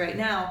it is for right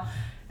now.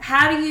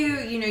 How do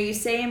you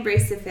say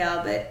embrace the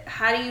fail, but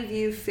how do you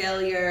view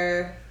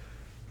failure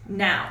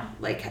now?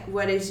 Like,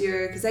 what is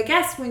your, because I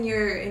guess when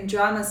you're in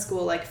drama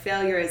school, like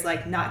failure is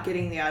like not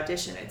getting the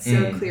audition. It's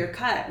so clear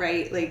cut,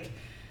 right? Like,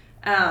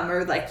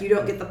 or like you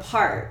don't get the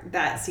part.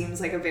 That seems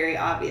like a very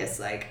obvious,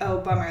 like, oh,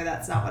 bummer,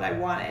 that's not what I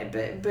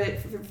wanted. But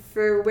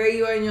for where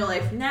you are in your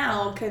life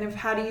now, kind of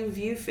how do you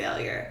view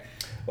failure?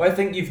 Well, I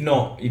think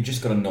you've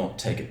just got to not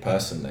take it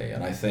personally.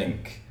 And I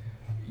think,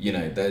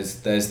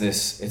 there's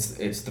this,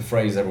 it's the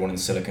phrase everyone in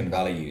Silicon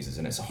Valley uses,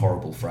 and it's a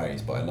horrible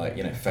phrase, but I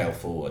like, fail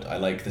forward. I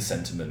like the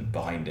sentiment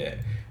behind it,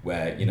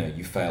 where,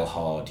 you fail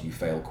hard, you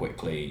fail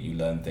quickly, you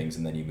learn things,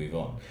 and then you move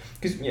on.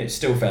 Because, you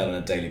still fail on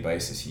a daily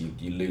basis.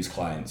 You lose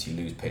clients, you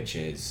lose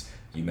pitches,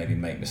 you maybe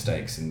make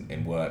mistakes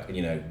in work.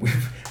 And,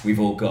 we've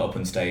all got up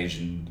on stage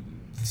and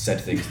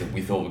said things that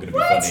we thought were going to be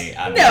funny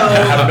and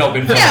have not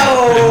been funny.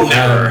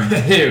 No,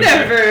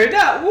 Never.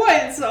 Not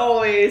once.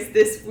 Always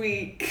this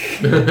week.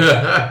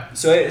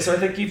 So I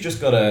think you've just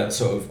got to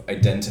sort of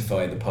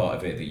identify the part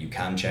of it that you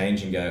can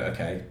change and go,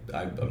 okay,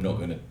 I'm not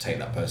going to take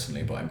that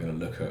personally, but I'm going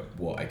to look at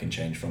what I can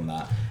change from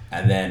that.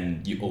 And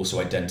then you also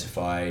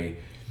identify,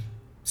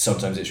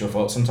 sometimes it's your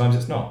fault, sometimes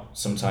it's not.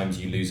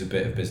 Sometimes you lose a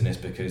bit of business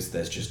because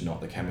there's just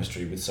not the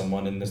chemistry with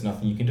someone and there's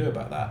nothing you can do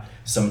about that.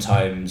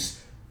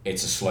 Sometimes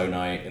it's a slow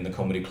night in the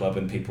comedy club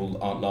and people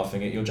aren't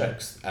laughing at your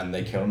jokes and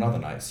they kill on other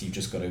nights. You've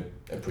just got to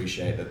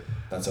appreciate that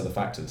that's other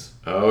factors.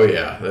 Oh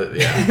yeah.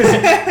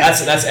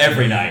 That's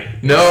every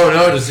night.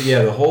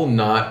 The whole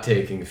not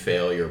taking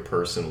failure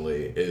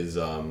personally is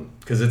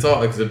because it's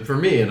all, because for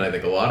me, and I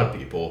think a lot of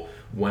people,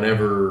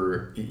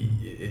 whenever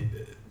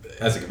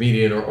as a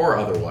comedian or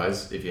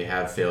otherwise, if you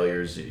have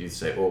failures, you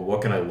say, well,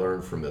 what can I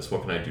learn from this?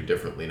 What can I do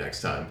differently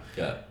next time?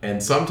 Yeah.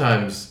 And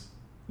sometimes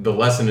the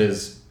lesson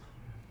is,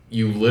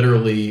 you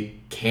literally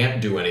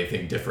can't do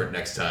anything different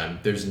next time.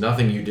 There's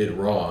nothing you did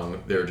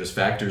wrong. There are just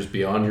factors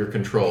beyond your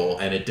control,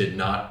 and it did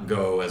not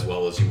go as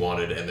well as you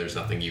wanted, and there's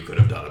nothing you could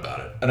have done about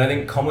it. And I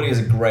think comedy is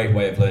a great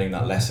way of learning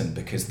that lesson,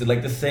 because the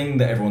thing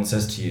that everyone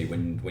says to you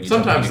when you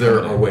sometimes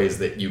there are ways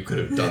that you could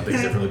have done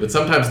things differently, but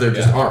sometimes there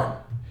just aren't.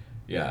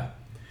 Yeah.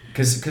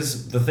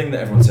 Because the thing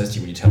that everyone says to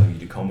you when you tell them you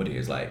do comedy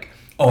is like,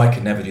 oh, I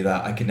could never do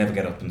that. I could never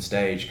get up on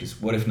stage,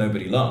 because what if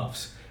nobody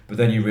laughs? But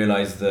then you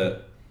realize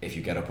that if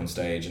you get up on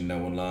stage and no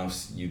one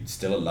laughs, you're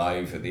still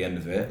alive at the end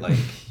of it. Like,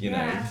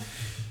 know.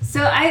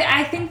 So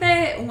I think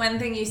that one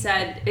thing you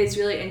said is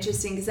really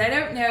interesting, because I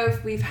don't know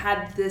if we've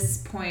had this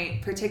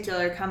point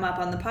particular come up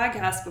on the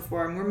podcast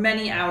before, and we're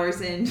many hours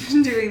in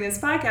doing this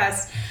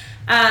podcast.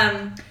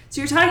 So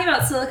you're talking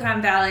about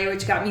Silicon Valley,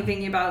 which got me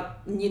thinking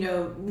about,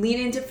 lean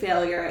into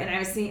failure. And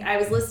I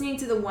was listening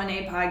to the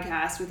 1A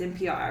podcast with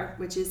NPR,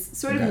 which is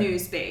sort of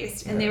news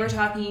based, and they were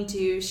talking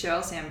to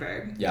Sheryl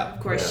Sandberg. Yeah. Of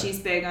course, she's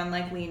big on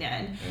like lean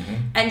in,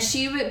 and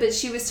she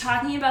was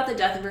talking about the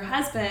death of her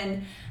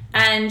husband.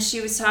 And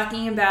she was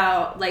talking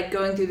about like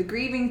going through the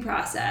grieving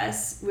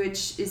process,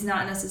 which is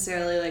not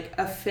necessarily like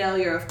a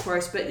failure, of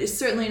course, but it's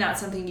certainly not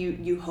something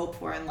you hope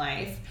for in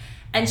life.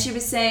 And she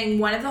was saying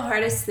one of the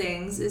hardest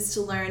things is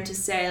to learn to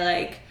say,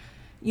 like,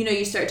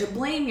 you start to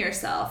blame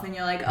yourself and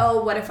you're like,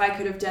 oh, what if I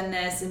could have done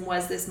this, and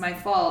was this my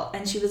fault?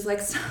 And she was like,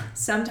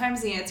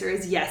 sometimes the answer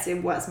is yes,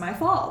 it was my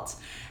fault.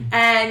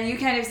 And you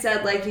kind of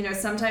said, like,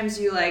 sometimes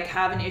you like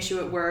have an issue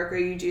at work or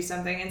you do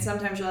something, and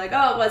sometimes you're like,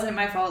 oh, it wasn't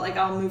my fault, like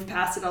I'll move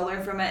past it, I'll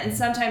learn from it. And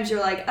sometimes you're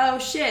like, oh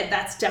shit,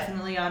 that's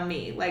definitely on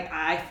me, like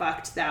I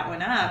fucked that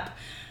one up.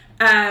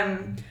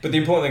 But the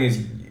important thing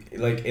is,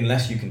 like,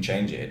 unless you can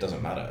change it, it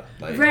doesn't matter.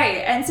 Like, right.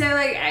 And so,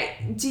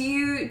 like, do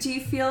you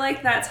feel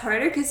like that's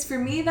harder? Because for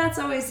me, that's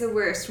always the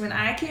worst. When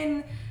I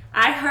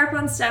harp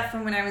on stuff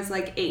from when I was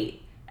like 8,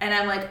 and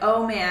I'm like,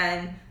 oh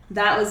man,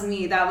 that was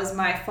me, that was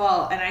my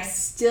fault. And I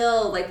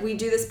still, like, we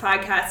do this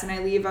podcast and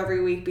I leave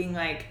every week being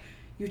like,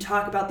 you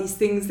talk about these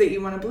things that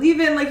you want to believe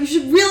in, like you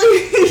should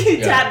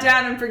really tap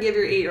down and forgive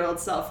your 8-year-old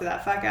self for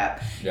that fuck up.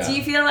 Yeah. Do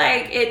you feel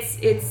like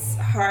it's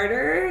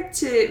harder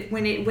to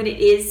when it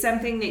is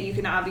something that you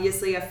can,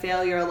 obviously a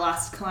failure, a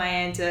lost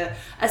client, a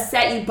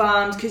set you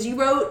bombed because you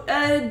wrote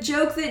a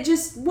joke that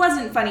just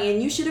wasn't funny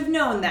and you should have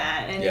known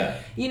that, and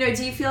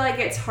do you feel like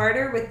it's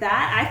harder with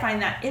that? I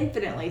find that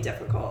infinitely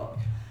difficult.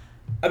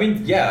 I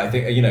mean, yeah, I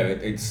think,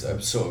 it's I'm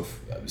sort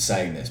of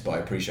saying this, but I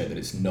appreciate that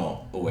it's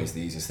not always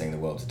the easiest thing in the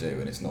world to do,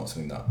 and it's not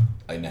something that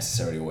I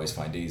necessarily always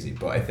find easy.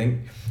 But I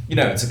think,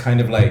 it's a kind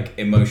of like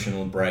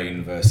emotional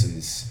brain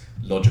versus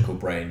logical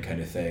brain kind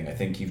of thing. I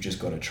think you've just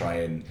got to try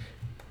and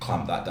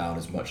clamp that down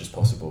as much as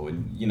possible.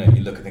 And, you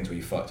look at things where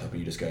you fucked up and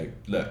you just go,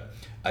 look,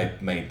 I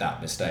made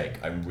that mistake.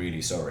 I'm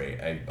really sorry.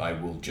 I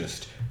will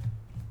just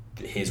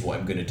here's what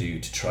I'm going to do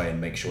to try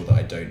and make sure that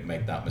I don't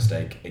make that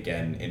mistake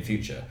again in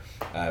future.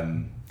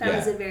 That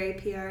was a very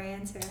PR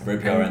answer. Very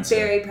PR I'm answer.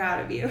 Very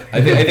proud of you.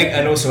 I think,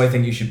 and also I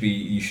think you should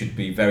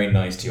be very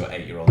nice to your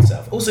 8-year-old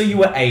self. Also, you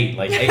were 8.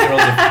 Like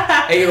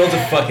 8-year-olds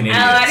are fucking idiots.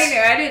 I don't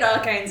know. I did all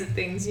kinds of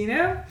things, you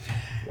know.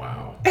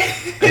 Wow. I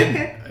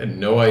had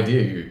no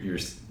idea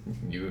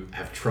you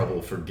have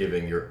trouble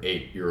forgiving your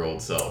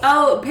 8-year-old self.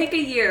 Oh, pick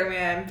a year,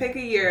 man. Pick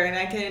a year, and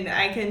I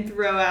can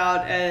throw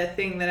out a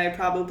thing that I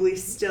probably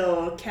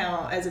still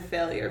count as a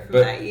failure from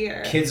that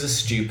year. Kids are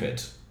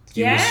stupid.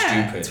 You were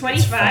stupid.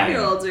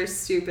 25-year-olds are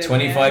stupid.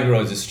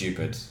 25-year-olds are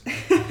stupid.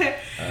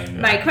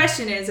 My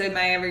question is, am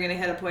I ever going to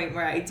hit a point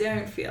where I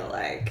don't feel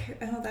like,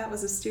 oh, that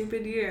was a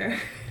stupid year?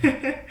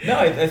 No,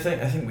 I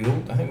think we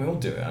all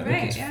do it. I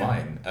think it's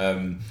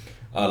fine.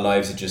 Our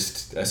lives are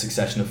just a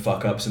succession of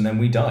fuck ups, and then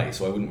we die.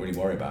 So I wouldn't really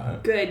worry about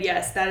it. Good.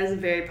 Yes, that is a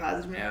very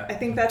positive note. I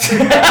think that's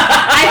where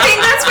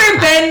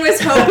Ben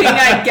was hoping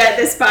I'd get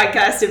this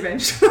podcast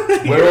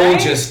eventually. We're all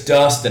just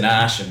dust and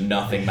ash, and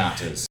nothing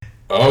matters.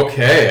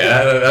 Okay,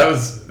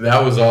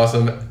 that was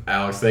awesome,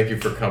 Alex. Thank you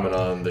for coming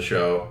on the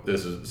show.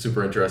 This is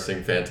super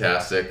interesting,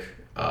 fantastic.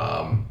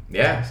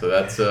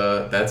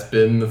 So that's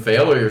been the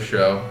Failure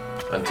Show.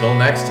 Until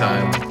next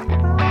time.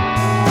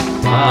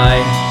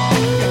 Bye.